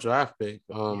Moore draft pick.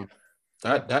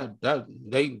 That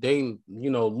they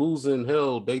losing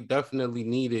Hill, they definitely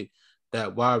needed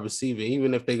that wide receiver,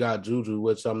 even if they got Juju,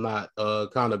 which I'm not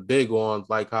kind of big on,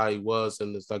 like how he was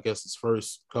in this, I guess, his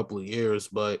first couple of years.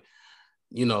 But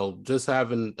just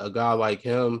having a guy like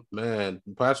him, man,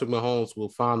 Patrick Mahomes will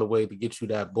find a way to get you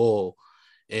that ball.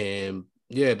 And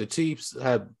yeah, the Chiefs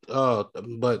had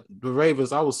but the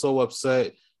Ravens, I was so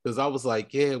upset because I was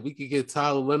like, yeah, we could get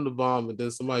Tyler Linderbaum, and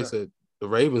then somebody said the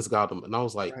Ravens got him, and I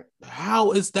was like,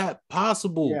 how is that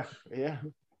possible? Yeah.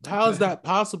 How is that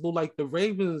possible? Like the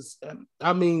Ravens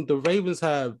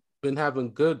have been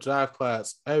having good draft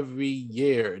class every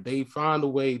year. They find a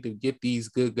way to get these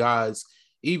good guys,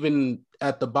 even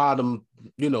at the bottom,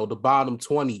 the bottom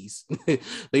 20s.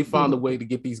 They found a way to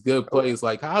get these good players.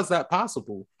 Like, how is that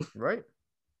possible? Right.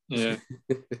 Yeah.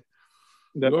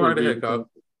 Go right ahead, Kyle.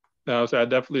 No, so I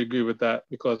definitely agree with that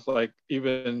because, like,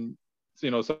 even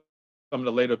some of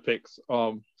the later picks,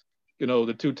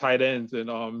 the 2 tight ends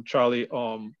and Charlie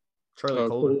Colvin,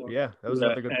 yeah, that was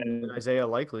another good. And Isaiah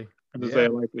Likely.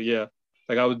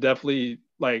 Like I was definitely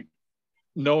like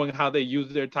knowing how they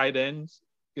use their tight ends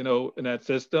in that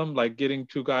system. Like getting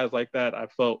two guys like that, I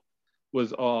felt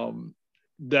was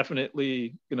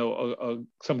definitely,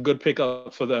 some good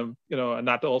pickups for them, and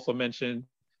not to also mention,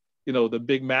 the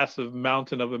big, massive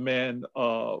mountain of a man,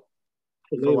 Lele,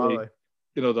 Falale.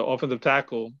 the offensive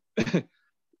tackle.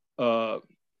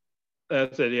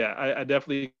 That's it. Yeah, I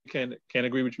definitely can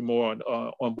agree with you more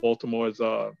on Baltimore's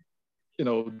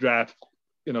draft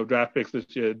draft picks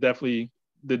this year. Definitely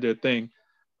did their thing.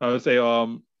 I would say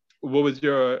what was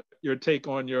your take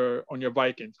on your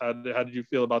Vikings? How did you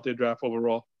feel about their draft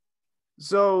overall?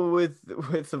 So with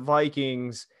the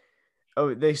Vikings,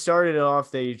 they started off.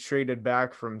 They traded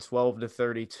back from 12 to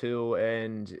 32,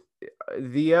 and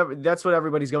that's what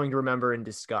everybody's going to remember and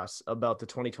discuss about the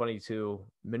 2022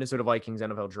 Minnesota Vikings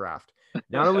NFL draft.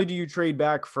 Not only do you trade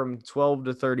back from 12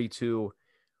 to 32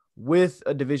 with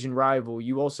a division rival,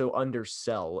 you also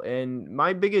undersell. And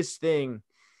my biggest thing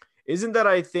isn't that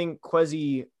I think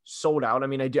Kwesi sold out. I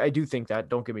mean, I do think that.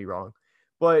 Don't get me wrong,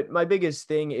 but my biggest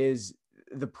thing is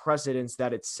the precedence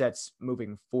that it sets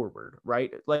moving forward,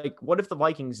 right? Like, what if the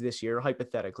Vikings this year,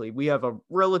 hypothetically, we have a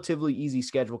relatively easy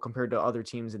schedule compared to other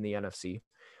teams in the NFC.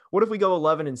 What if we go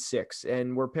 11-6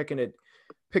 and we're picking it,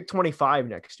 pick 25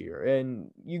 next year,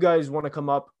 and you guys want to come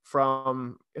up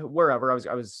from wherever?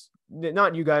 I was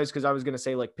not you guys, because I was going to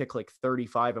say like pick like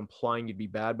 35, implying you'd be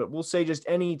bad, but we'll say just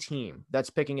any team that's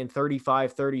picking in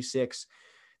 35, 36.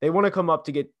 They want to come up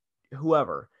to get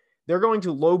whoever. They're going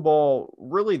to lowball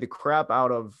really the crap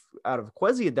out of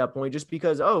Kwesi at that point, just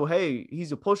because, oh, hey,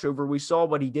 he's a pushover. We saw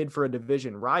what he did for a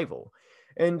division rival.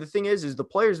 And the thing is the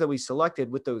players that we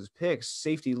selected with those picks,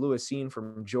 safety Lewis Cine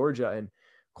from Georgia and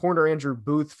corner Andrew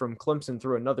Booth from Clemson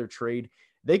through another trade,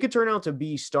 they could turn out to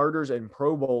be starters and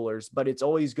Pro Bowlers, but it's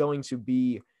always going to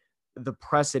be the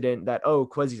precedent that, oh,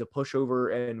 Kwesi's a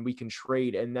pushover and we can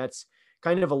trade. And that's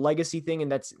kind of a legacy thing,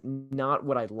 and that's not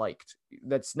what I liked.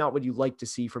 That's not what you like to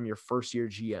see from your first year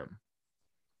GM.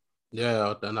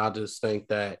 Yeah, and I just think,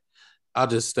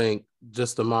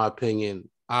 just in my opinion,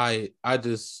 I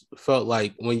just felt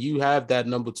like when you have that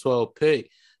number 12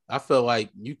 pick, I felt like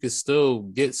you could still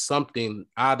get something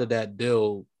out of that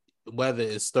deal, whether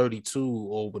it's 32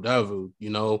 or whatever,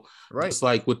 Right. Just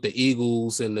like with the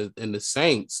Eagles and the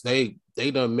Saints, they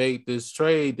done made this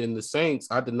trade, and the Saints,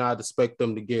 I did not expect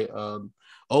them to get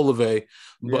Olave,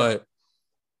 but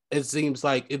it seems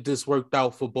like it just worked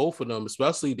out for both of them,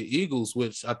 especially the Eagles,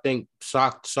 which I think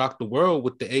shocked the world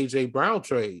with the AJ Brown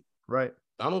trade. Right.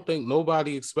 I don't think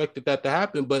nobody expected that to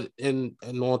happen, but and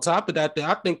on top of that,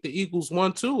 I think the Eagles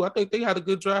won too. I think they had a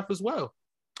good draft as well.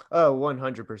 Oh,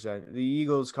 100%. The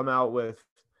Eagles come out with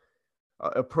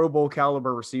a Pro Bowl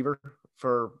caliber receiver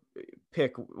for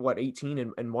pick 18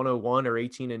 and 101, or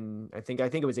 18 and I think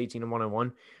it was 18 and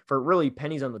 101 for really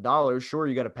pennies on the dollar. Sure,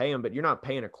 you got to pay him, but you're not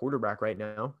paying a quarterback right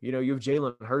now. You have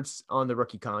Jalen Hurts on the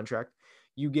rookie contract.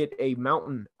 You get a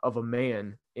mountain of a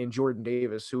man in Jordan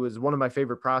Davis, who is one of my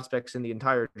favorite prospects in the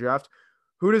entire draft.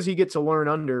 Who does he get to learn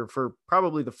under for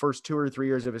probably the first 2 or 3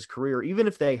 years of his career? Even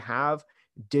if they have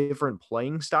different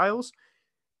playing styles,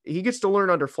 he gets to learn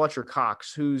under Fletcher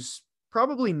Cox, who's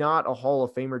probably not a Hall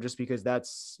of Famer just because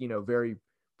that's, very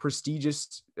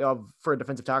prestigious for a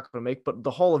defensive tackle to make, but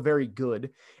the Hall of Very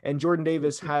Good. And Jordan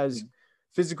Davis has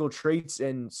physical traits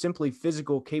and simply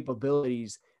physical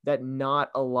capabilities that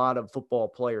not a lot of football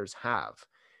players have.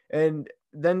 And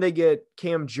then they get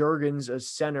Cam Jurgens, a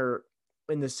center,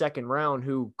 in the second round,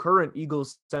 who current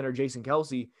Eagles center Jason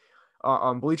Kelce,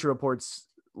 on Bleacher Report's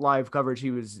live coverage,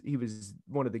 he was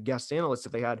one of the guest analysts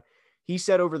that they had. He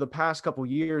said over the past couple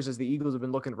years, as the Eagles have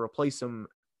been looking to replace him,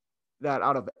 that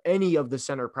out of any of the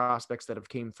center prospects that have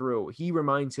came through, he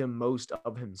reminds him most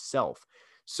of himself.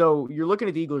 So you're looking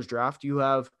at the Eagles draft. You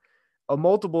have a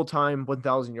multiple-time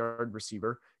 1,000-yard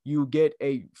receiver. You get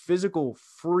a physical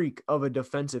freak of a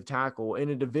defensive tackle in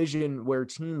a division where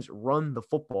teams run the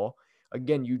football.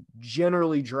 Again, you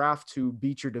generally draft to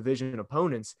beat your division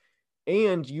opponents,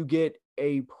 and you get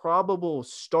a probable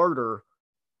starter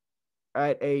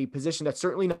at a position that's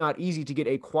certainly not easy to get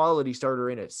a quality starter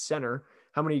in at center.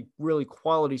 How many really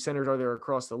quality centers are there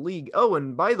across the league? Oh,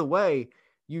 and by the way,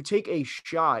 you take a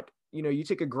shot, you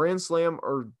take a grand slam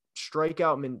or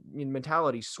strikeout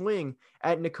mentality swing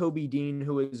at Nakobe Dean,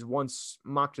 who is once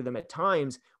mocked to them at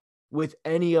times, with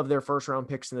any of their first round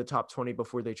picks in the top 20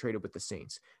 before they traded with the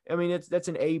Saints. I mean, that's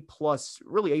an A+,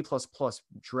 really A++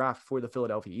 draft for the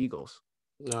Philadelphia Eagles.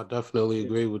 I definitely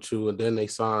agree with you. And then they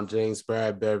signed James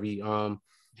Bradberry.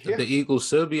 The Eagles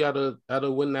should be at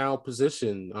a win now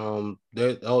position.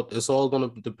 It's all going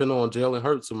to depend on Jalen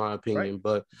Hurts, in my opinion.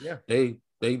 Right. But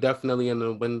they definitely in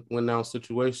a win now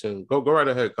situation. Go right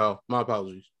ahead, Kyle. My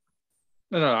apologies.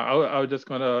 No, I was just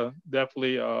gonna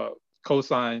definitely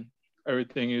co-sign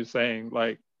everything you're saying.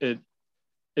 Like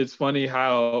it's funny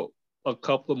how a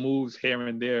couple of moves here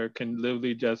and there can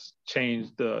literally just change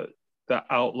the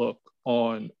outlook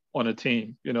on a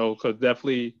team. You know, because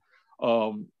definitely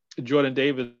Jordan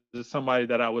Davis is somebody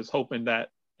that I was hoping that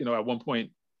at one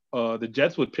point the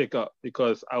Jets would pick up,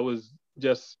 because I was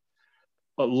just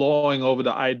lawing over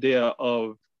the idea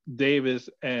of Davis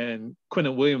and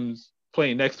Quentin Williams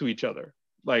playing next to each other.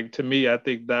 Like, to me, I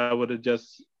think that would have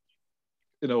just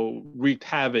wreaked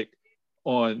havoc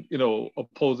on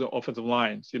opposing offensive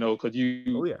lines. Because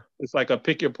it's like a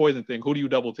pick your poison thing. Who do you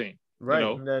double team? Right.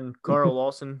 And then Carl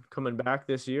Lawson coming back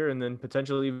this year, and then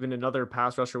potentially even another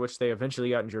pass rusher, which they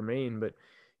eventually got in Jermaine. But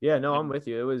yeah, no, I'm with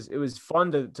you. It was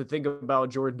fun to think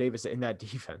about Jordan Davis in that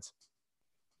defense.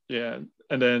 Yeah.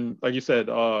 And then, like you said,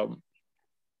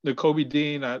 the Kobe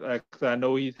Dean, I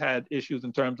know he's had issues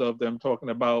in terms of them talking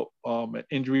about an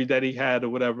injury that he had or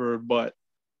whatever, but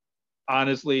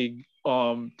honestly,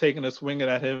 taking a swing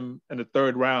at him in the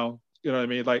third round, you know what I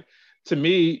mean? Like, to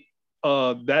me,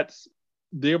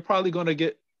 they're probably going to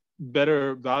get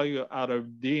better value out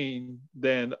of Dean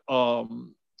than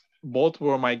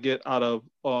Baltimore might get out of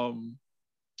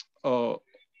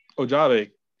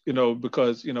Ojave,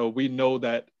 because we know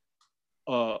that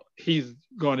he's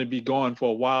going to be gone for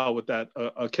a while with that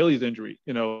Achilles injury.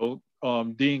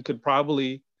 Dean could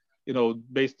probably,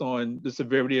 based on the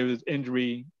severity of his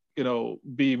injury,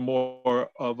 be more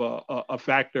of a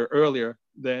factor earlier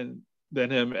than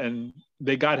him, and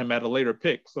they got him at a later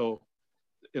pick. So,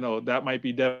 that might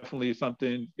be definitely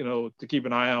something, to keep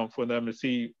an eye on for them to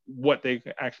see what they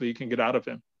actually can get out of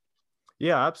him.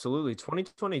 Yeah, absolutely.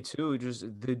 2022,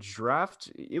 just the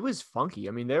draft, it was funky.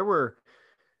 I mean, there were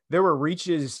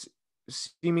reaches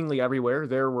seemingly everywhere.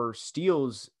 There were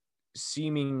steals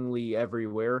seemingly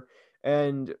everywhere.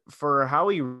 And for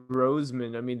Howie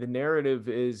Roseman, I mean, the narrative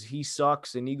is he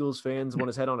sucks and Eagles fans want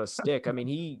his head on a stick. I mean,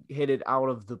 he hit it out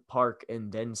of the park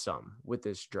and then some with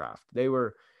this draft. They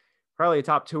were probably a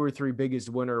top 2 or 3 biggest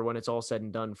winner when it's all said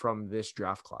and done from this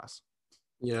draft class.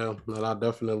 Yeah, and I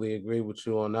definitely agree with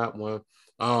you on that one.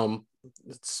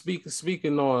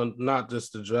 Speaking on not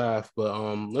just the draft, but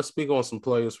let's speak on some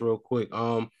players real quick.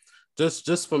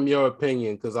 Just from your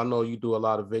opinion, because I know you do a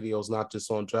lot of videos, not just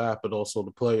on draft, but also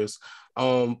the players.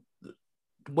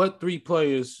 What 3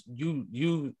 players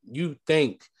you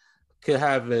think could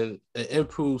have an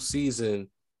improved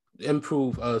season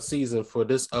for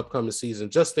this upcoming season?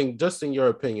 Just in your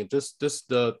opinion, just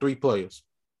the 3 players.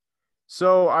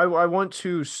 So I want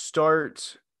to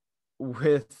start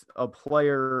with a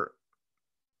player.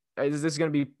 Is this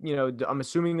going to be, I'm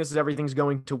assuming everything's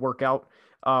going to work out.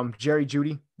 Jerry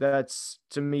Jeudy, that's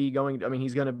to me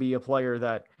he's going to be a player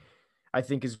that I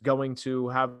think is going to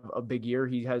have a big year.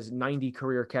 He has 90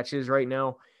 career catches right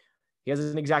now. He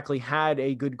hasn't exactly had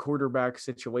a good quarterback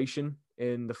situation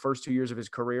in the first 2 years of his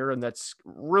career, and that's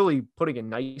really putting it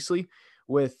nicely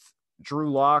with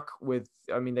Drew Lock.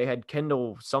 They had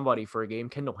Kendall somebody for a game.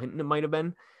 Kendall Hinton, it might have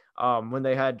been, when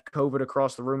they had COVID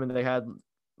across the room and they had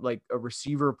like a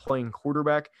receiver playing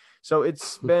quarterback. So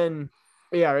it's been,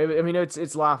 yeah, I mean,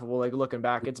 it's laughable. Like, looking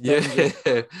back, it's been,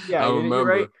 I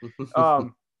remember. You're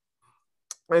right.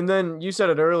 And then you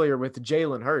said it earlier with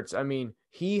Jalen Hurts. I mean,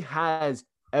 he has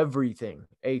everything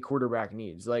a quarterback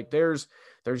needs. Like, there's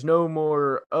no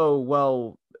more,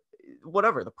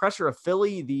 whatever, the pressure of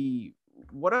Philly,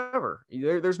 whatever.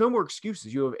 There's no more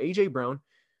excuses. You have AJ Brown,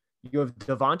 you have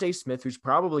Devontae Smith, who's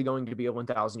probably going to be a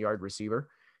 1,000-yard receiver.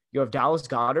 You have Dallas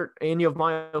Goedert, and you have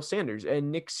Miles Sanders.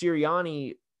 And Nick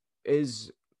Sirianni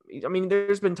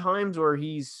there's been times where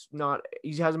he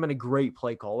hasn't been a great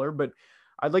play caller, but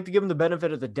I'd like to give him the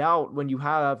benefit of the doubt when you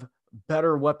have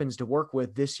better weapons to work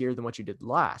with this year than what you did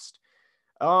last.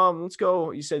 Let's go.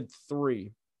 You said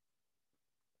 3.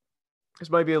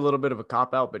 This might be a little bit of a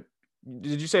cop-out, but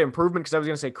did you say improvement? Because I was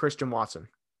going to say Christian Watson.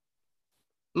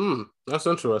 That's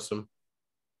interesting.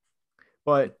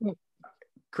 But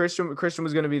Christian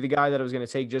was going to be the guy that I was going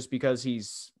to take, just because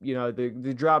he's,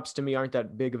 the drops to me aren't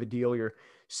that big of a deal. You're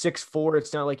 6'4".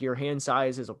 It's not like your hand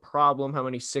size is a problem. How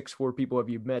many 6'4" people have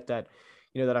you met that,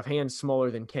 that have hands smaller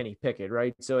than Kenny Pickett,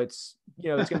 right? So it's, it's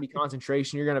going to be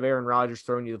concentration. You're going to have Aaron Rodgers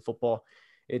throwing you the football.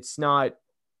 It's not,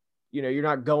 you're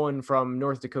not going from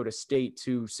North Dakota State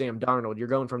to Sam Darnold. You're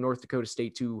going from North Dakota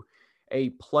State to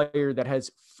a player that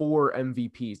has 4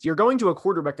 MVPs. You're going to a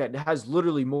quarterback that has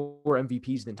literally more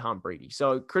MVPs than Tom Brady.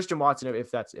 So Christian Watson,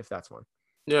 if that's one.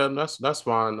 Yeah, that's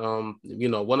fine.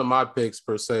 One of my picks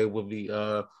per se would be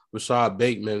Rashad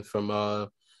Bateman from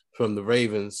from the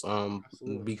Ravens.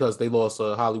 Because they lost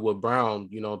Hollywood Brown,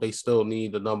 you know, they still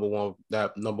need the number one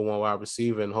wide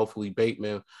receiver, and hopefully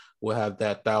Bateman will have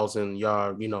that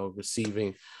 1,000-yard, you know,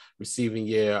 receiving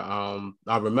year.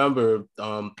 I remember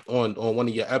on one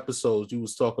of your episodes, you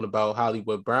was talking about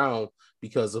Hollywood Brown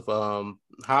because of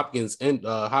Hopkins'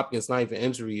 not even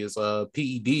injury is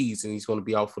PEDs, and he's going to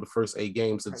be out for the first 8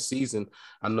 games of the season.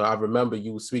 I remember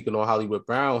you were speaking on Hollywood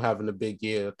Brown having a big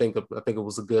year. I think it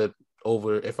was a good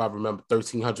over, if I remember,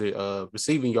 1,300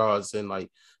 receiving yards and like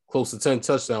close to 10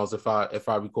 touchdowns, if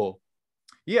I recall.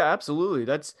 Yeah,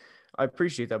 absolutely. I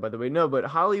appreciate that, by the way. No, but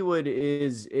Hollywood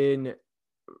is in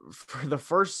for the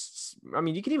first, I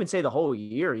mean, you can even say the whole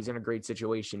year, he's in a great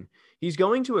situation. He's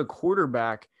going to a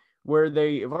quarterback where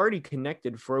they have already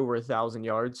connected for over 1,000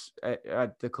 yards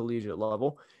at the collegiate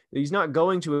level. He's not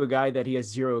going to a guy that he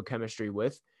has zero chemistry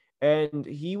with. And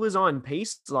he was on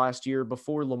pace last year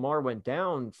before Lamar went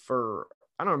down for,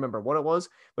 I don't remember what it was,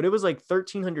 but it was like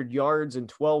 1,300 yards and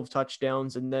 12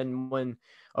 touchdowns. And then when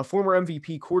a former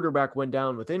MVP quarterback went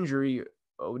down with injury,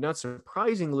 not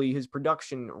surprisingly, his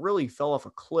production really fell off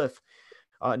a cliff.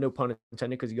 No pun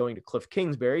intended, because he's going to Cliff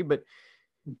Kingsbury. But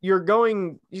he's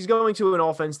going to an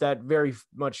offense that very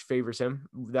much favors him,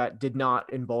 that did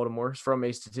not in Baltimore from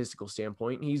a statistical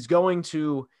standpoint. He's going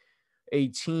to a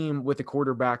team with a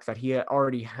quarterback that he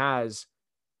already has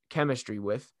chemistry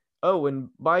with. Oh, and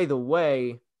by the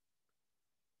way,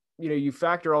 you know, you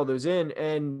factor all those in,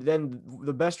 and then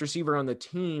the best receiver on the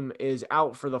team is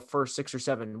out for the first 6 or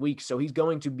 7 weeks. So he's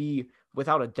going to be,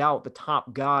 without a doubt, the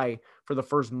top guy for the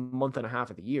first month and a half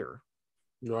of the year.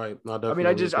 Right. I mean,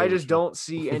 I just don't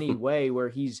see any way where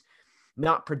he's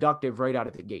not productive right out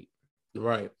of the gate.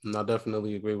 Right. And I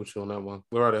definitely agree with you on that one.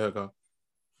 We're right ahead, go.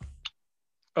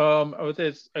 I would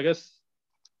say I guess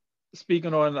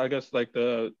speaking on, I guess, like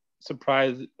the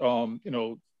surprise, you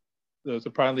know, the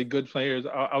surprisingly good players,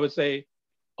 I would say,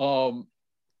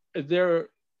 is there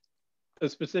a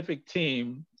specific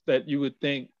team that you would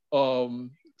think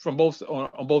from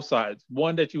on both sides,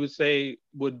 one that you would say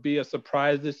would be a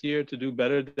surprise this year to do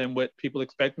better than what people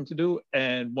expect them to do,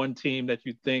 and one team that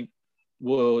you think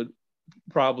would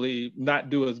probably not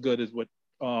do as good as what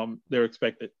they're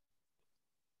expected?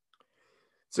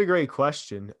 It's a great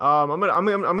question. I'm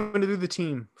gonna do the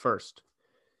team first.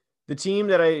 The team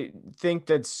that I think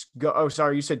oh,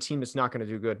 sorry, you said team that's not going to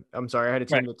do good. I'm sorry, I had a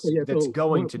team that's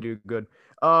going to do good.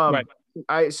 Right.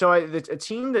 A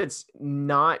team that's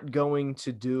not going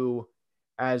to do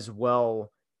as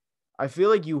well. I feel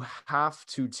like you have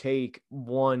to take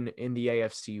one in the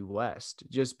AFC West,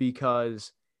 just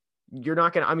because you're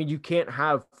not going to, I mean, you can't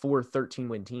have 4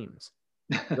 13-win teams.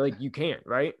 Like, you can't,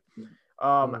 right?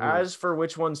 As for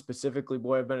which one specifically,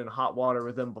 boy, I've been in hot water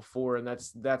with them before, and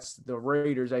that's the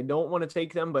Raiders. I don't want to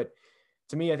take them, but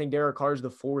to me, I think Derek Carr is the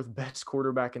 4th best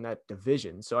quarterback in that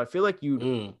division. So I feel like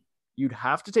you'd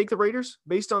have to take the Raiders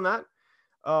based on that.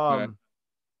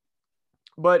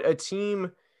 But a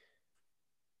team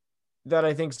that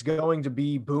I think is going to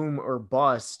be boom or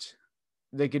bust,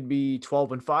 they could be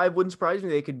 12-5, wouldn't surprise me.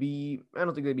 They could be, I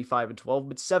don't think they'd be 5-12,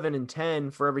 but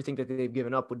 7-10 for everything that they've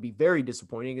given up would be very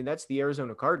disappointing. And that's the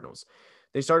Arizona Cardinals.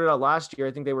 They started out last year.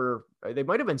 I think they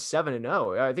might've been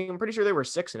 7-0. I'm pretty sure they were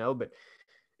 6-0, but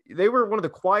they were one of the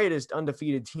quietest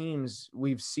undefeated teams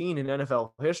we've seen in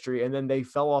NFL history. And then they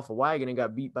fell off a wagon and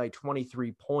got beat by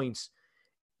 23 points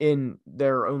in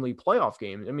their only playoff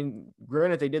game. I mean,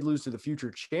 granted, they did lose to the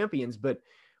future champions, but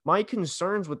my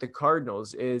concerns with the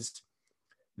Cardinals is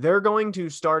they're going to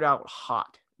start out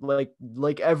hot, like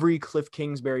every Cliff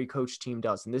Kingsbury coach team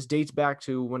does. And this dates back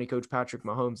to when he coached Patrick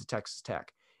Mahomes at Texas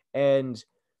Tech. And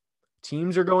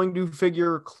teams are going to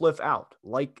figure Cliff out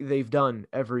like they've done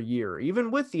every year, even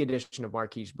with the addition of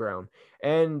Marquise Brown.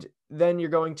 And then you're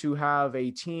going to have a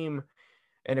team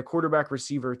and a quarterback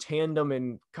receiver tandem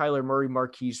in Kyler Murray,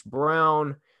 Marquise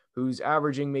Brown, who's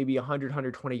averaging maybe 100,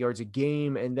 120 yards a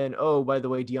game. And then, oh, by the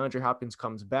way, DeAndre Hopkins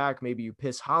comes back. Maybe you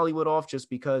piss Hollywood off just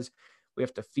because we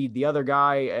have to feed the other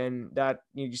guy. And that,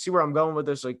 you see where I'm going with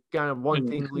this? Like, kind of one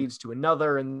thing leads to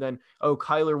another. And then, oh,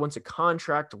 Kyler wants a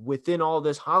contract within all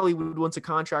this. Hollywood wants a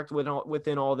contract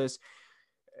within all this.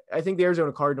 I think the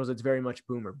Arizona Cardinals, it's very much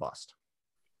boom or bust.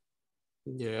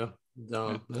 Yeah.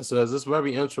 That's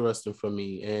very interesting for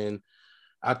me. And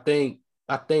I think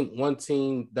one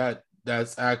team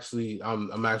that's actually,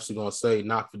 I'm actually going to say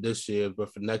not for this year,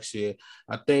 but for next year,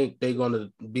 I think they're going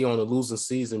to be on a losing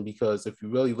season, because if you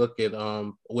really look at,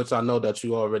 which I know that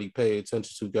you already pay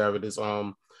attention to, Garrett, is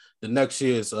the next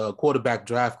year's quarterback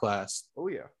draft class. Oh,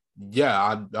 yeah.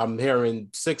 Yeah, I'm hearing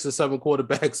 6 or 7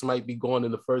 quarterbacks might be going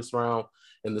in the first round,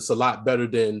 and it's a lot better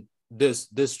than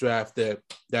this draft that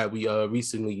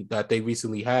they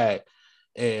recently had.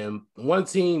 And one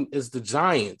team is the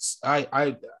Giants.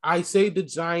 I say the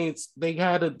Giants, they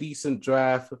had a decent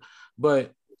draft,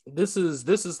 but this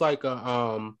is like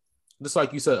just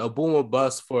like you said, a boom or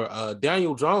bust for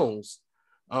Daniel Jones.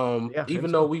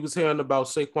 Even though we was hearing about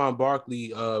Saquon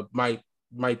Barkley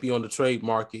might be on the trade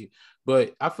market,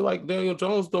 but I feel like Daniel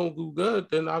Jones don't do good.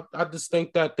 Then I just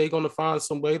think that they're gonna find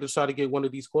some way to try to get one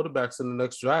of these quarterbacks in the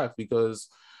next draft because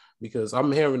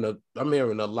I'm hearing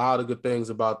a lot of good things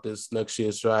about this next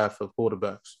year's draft of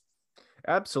quarterbacks.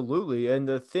 Absolutely. And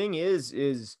the thing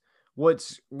is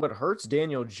what hurts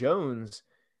Daniel Jones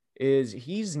is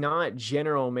he's not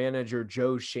general manager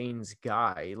Joe Shane's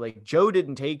guy. Like, Joe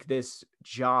didn't take this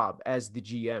job as the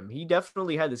GM. He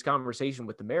definitely had this conversation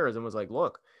with the Maras and was like,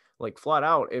 look, like, flat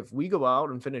out, if we go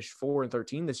out and finish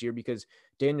 4-13 this year because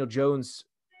Daniel Jones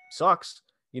sucks,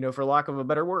 for lack of a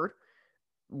better word,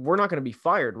 we're not going to be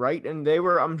fired, right? And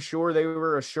I'm sure they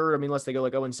were assured, I mean, unless they go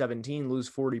like 0-17, lose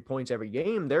 40 points every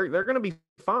game, they're going to be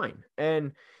fine.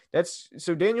 And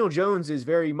so Daniel Jones is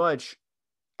very much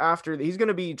he's going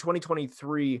to be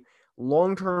 2023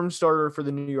 long-term starter for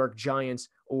the New York Giants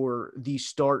or the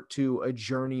start to a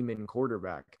journeyman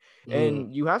quarterback.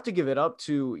 And you have to give it up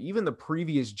to even the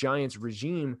previous Giants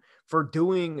regime for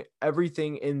doing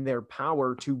everything in their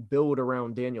power to build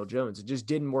around Daniel Jones. It just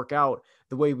didn't work out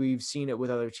the way we've seen it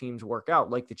with other teams work out,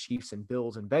 like the Chiefs and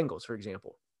Bills and Bengals, for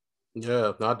example.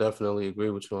 Yeah, I definitely agree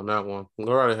with you on that one.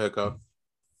 Go right ahead, Kyle.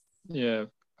 Yeah,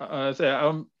 I say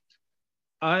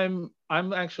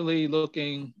I'm actually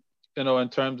looking, in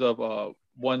terms of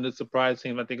one the surprise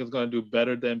team I think is going to do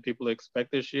better than people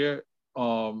expect this year.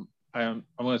 I'm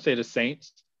going to say the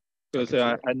Saints, because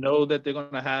I know that they're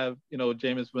going to have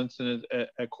Jameis Winston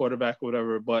at quarterback or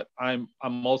whatever, but I'm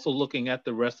also looking at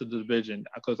the rest of the division,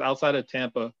 because outside of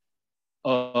Tampa,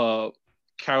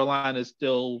 Carolina is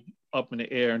still up in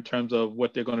the air in terms of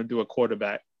what they're going to do at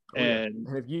quarterback. And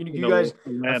if you guys,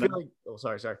 I feel like,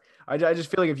 sorry. I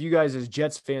just feel like if you guys as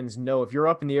Jets fans know, if you're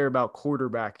up in the air about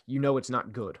quarterback, it's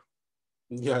not good.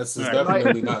 Yes, it's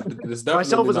definitely not. It's definitely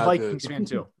myself as a Vikings fan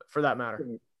too, for that matter.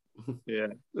 Yeah,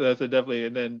 that's definitely.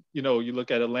 And then you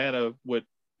look at Atlanta with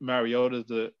Mariota,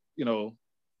 the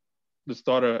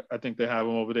starter. I think they have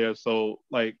him over there. So,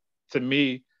 like, to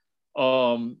me,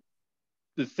 the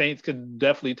Saints can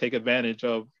definitely take advantage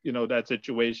of that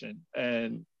situation.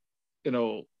 And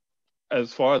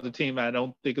as far as the team, I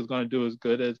don't think is going to do as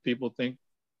good as people think,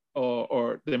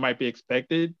 or they might be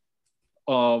expected.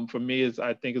 For me,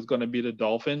 I think it's going to be the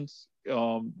Dolphins,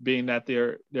 being that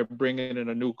they're bringing in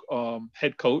a new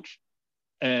head coach,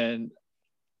 and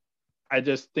I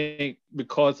just think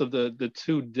because of the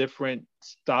two different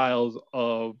styles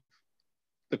of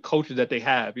the coaches that they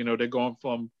have, they're going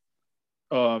from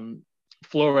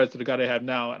Flores to the guy they have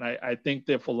now, and I think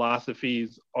their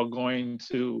philosophies are going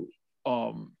to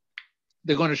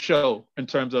they're going to show in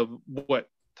terms of what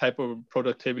type of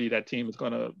productivity that team is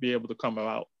going to be able to come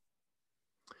out.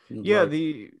 Yeah,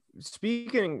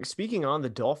 speaking on the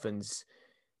Dolphins,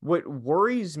 what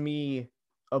worries me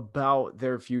about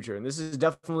their future, and this is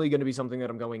definitely going to be something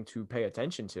that I'm going to pay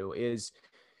attention to, is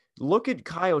look at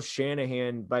Kyle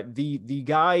Shanahan, but the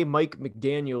guy Mike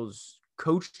McDaniels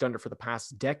coached under for the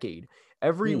past decade.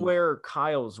 Everywhere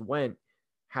Kyle's went,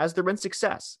 has there been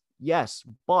success? Yes,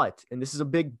 but, and this is a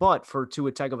big but for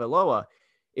Tua Tagovailoa,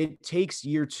 it takes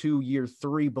year 2, year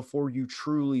 3 before you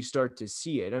truly start to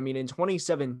see it. I mean, in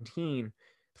 2017,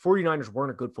 the 49ers weren't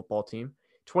a good football team.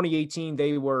 2018,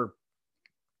 they were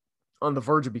on the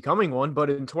verge of becoming one.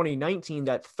 But in 2019,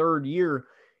 that third year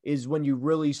is when you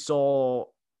really saw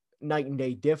night and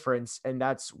day difference. And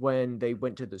that's when they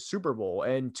went to the Super Bowl.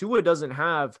 And Tua doesn't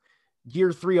have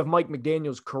year 3 of Mike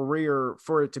McDaniel's career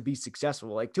for it to be successful.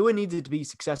 Like, Tua needs it to be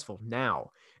successful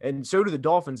now. And so do the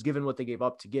Dolphins, given what they gave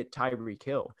up to get Tyreek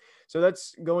Hill. So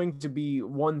that's going to be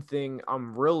one thing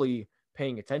I'm really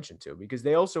paying attention to, because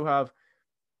they also have,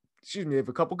 they have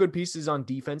a couple good pieces on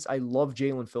defense. I love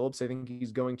Jalen Phillips. I think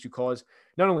he's going to cause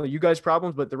not only you guys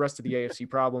problems, but the rest of the AFC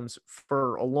problems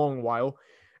for a long while.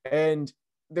 And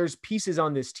there's pieces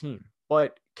on this team,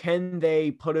 but can they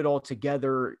put it all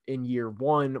together in year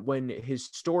 1 when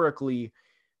historically,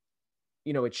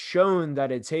 it's shown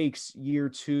that it takes year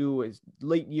 2,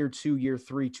 late year 2, year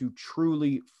 3 to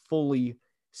truly, fully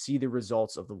see the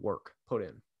results of the work put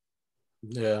in.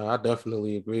 Yeah, I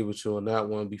definitely agree with you on that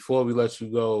one. Before we let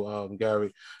you go,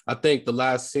 Gary, I think the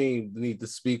last team we need to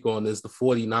speak on is the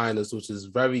 49ers, which is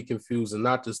very confusing,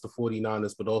 not just the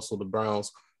 49ers, but also the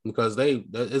Browns, because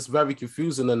it's very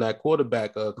confusing in that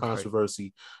quarterback controversy,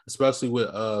 right, especially with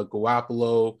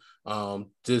Garoppolo,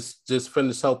 just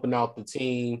finished helping out the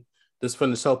team. just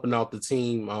finished helping out the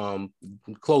team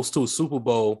close to a Super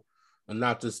Bowl. And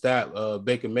not just that,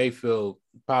 Baker Mayfield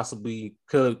possibly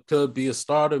could be a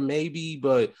starter, maybe,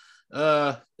 but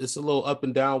it's a little up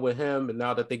and down with him. And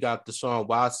now that they got Deshaun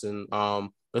Watson,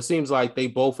 it seems like they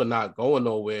both are not going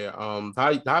nowhere.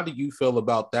 How do you feel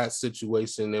about that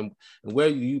situation, and where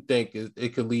do you think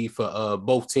it could lead for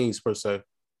both teams per se?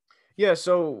 Yeah,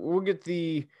 so we'll get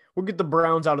the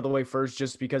Browns out of the way first,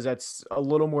 just because that's a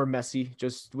little more messy,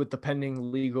 just with the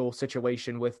pending legal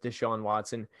situation with Deshaun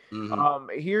Watson.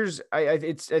 Mm-hmm.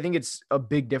 I think it's a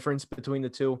big difference between the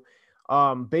two.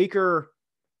 Baker,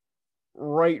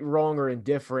 right, wrong, or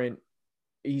indifferent,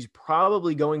 he's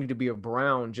probably going to be a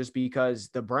Brown, just because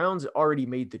the Browns already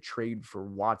made the trade for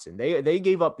Watson. They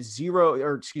gave up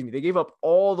they gave up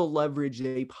all the leverage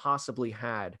they possibly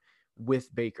had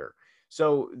with Baker.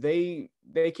 So they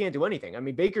can't do anything. I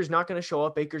mean, Baker's not going to show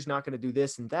up. Baker's not going to do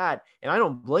this and that. And I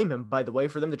don't blame him, by the way,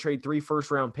 for them to trade 3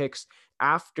 first-round picks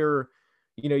after,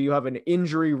 you have an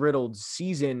injury-riddled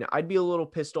season. I'd be a little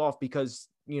pissed off because,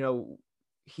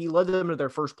 he led them to their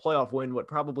first playoff win,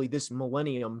 probably this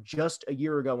millennium, just a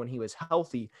year ago when he was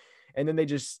healthy. And then they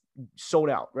just sold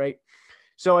out, right?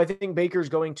 So I think Baker's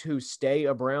going to stay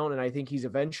a Brown, and I think he's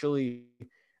eventually,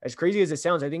 as crazy as it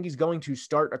sounds, I think he's going to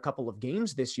start a couple of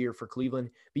games this year for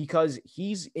Cleveland, because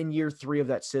he's in year 3 of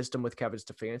that system with Kevin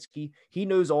Stefanski. He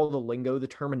knows all the lingo, the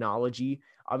terminology.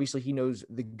 Obviously, he knows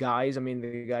the guys. I mean,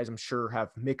 the guys, I'm sure, have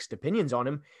mixed opinions on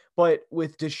him. But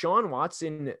with Deshaun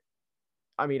Watson,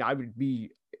 I mean,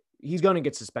 he's going to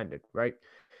get suspended, right?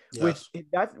 Yes.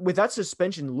 With that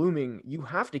suspension looming, you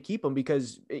have to keep him,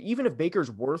 because even if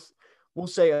Baker's worth, we'll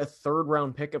say, a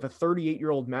 3rd-round pick, if a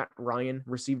 38-year-old Matt Ryan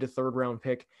received a 3rd-round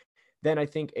pick, then I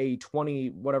think a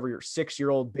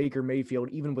 6-year-old Baker Mayfield,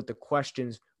 even with the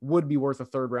questions, would be worth a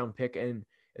 3rd-round pick. And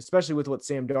especially with what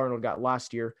Sam Darnold got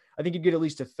last year, I think you'd get at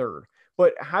least a 3rd.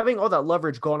 But having all that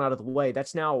leverage gone out of the way,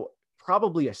 that's now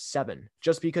probably a 7,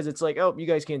 just because it's like, oh, you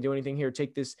guys can't do anything here.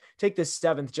 Take this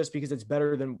 7th, just because it's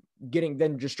better than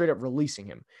just straight up releasing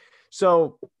him.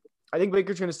 So I think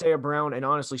Baker's going to stay a Brown and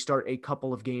honestly start a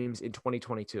couple of games in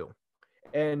 2022.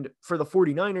 And for the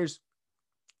 49ers,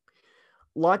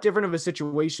 a lot different of a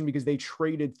situation, because they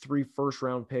traded 3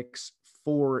 first-round picks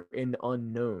for an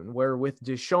unknown, where with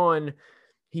Deshaun,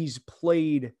 he's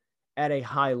played at a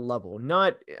high level,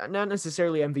 not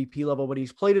necessarily MVP level, but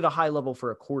he's played at a high level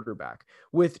for a quarterback.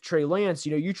 With Trey Lance,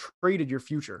 you traded your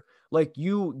future. Like,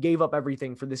 you gave up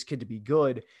everything for this kid to be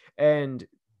good. And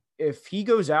if he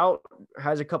goes out,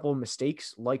 has a couple of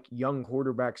mistakes like young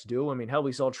quarterbacks do. I mean, hell,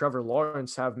 we saw Trevor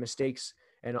Lawrence have mistakes,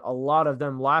 and a lot of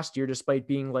them last year, despite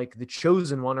being like the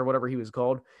chosen one or whatever he was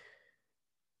called.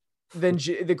 Then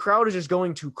the crowd is just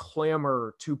going to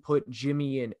clamor to put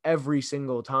Jimmy in every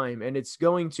single time. And it's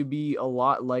going to be a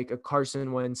lot like a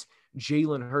Carson Wentz,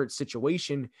 Jalen Hurts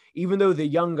situation, even though the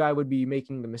young guy would be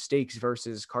making the mistakes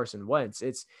versus Carson Wentz.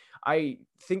 I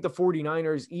think the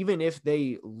 49ers, even if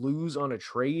they lose on a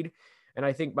trade, and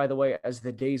I think, by the way, as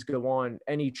the days go on,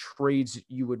 any trades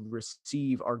you would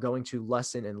receive are going to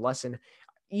lessen and lessen.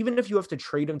 Even if you have to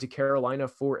trade them to Carolina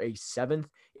for a 7th,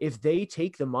 if they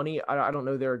take the money, I don't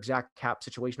know their exact cap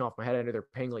situation off my head. I know they're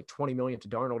paying like $20 million to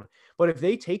Darnold, but if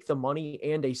they take the money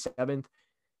and a 7th,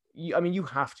 you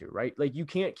have to, right? Like, you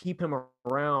can't keep him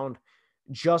around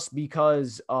just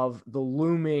because of the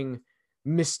looming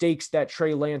mistakes that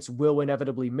Trey Lance will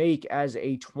inevitably make as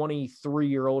a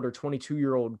 23-year-old or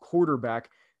 22-year-old quarterback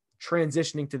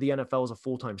transitioning to the NFL as a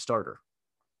full-time starter.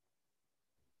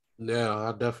 Yeah,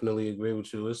 I definitely agree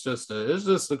with you. It's just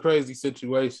a crazy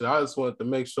situation. I just wanted to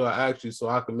make sure I asked you so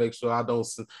I can make sure I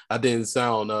didn't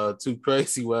sound too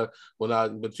crazy but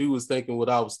you was thinking what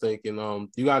I was thinking.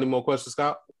 You got any more questions,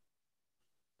 Scott?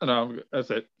 No, that's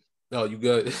it. No, you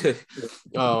good.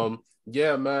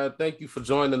 Yeah, man. Thank you for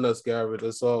joining us, Garrett.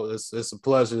 It's a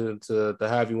pleasure to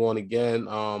have you on again.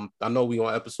 I know we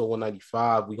on episode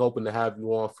 195. We hoping to have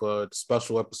you on for the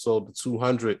special episode, the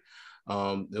 200.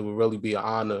 It would really be an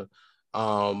honor.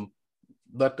 I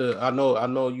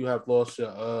know you have lost your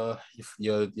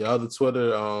other Twitter.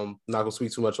 Not gonna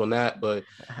speak too much on that, but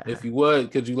if you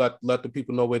would, could you let the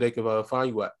people know where they can find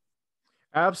you at?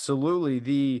 Absolutely.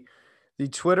 The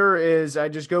Twitter is, I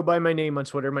just go by my name on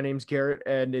Twitter. My name's Garrett,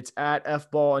 and it's at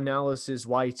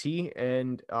FBallAnalysisYT,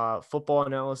 and Football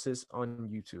Analysis on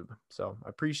YouTube. So I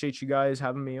appreciate you guys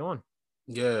having me on.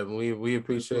 Yeah, we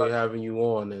appreciate having you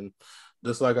on, and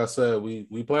just like I said, we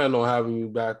plan on having you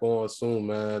back on soon,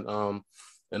 man.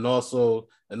 And also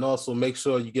make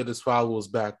sure you get his followers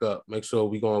back up. Make sure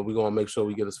we're gonna make sure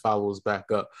we get his followers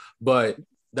back up. But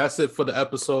that's it for the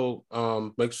episode.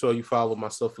 Make sure you follow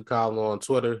myself and Kyle on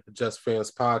Twitter, Just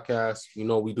Fans Podcast. You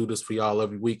know, we do this for y'all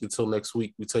every week. Until next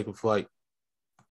week, we take a flight.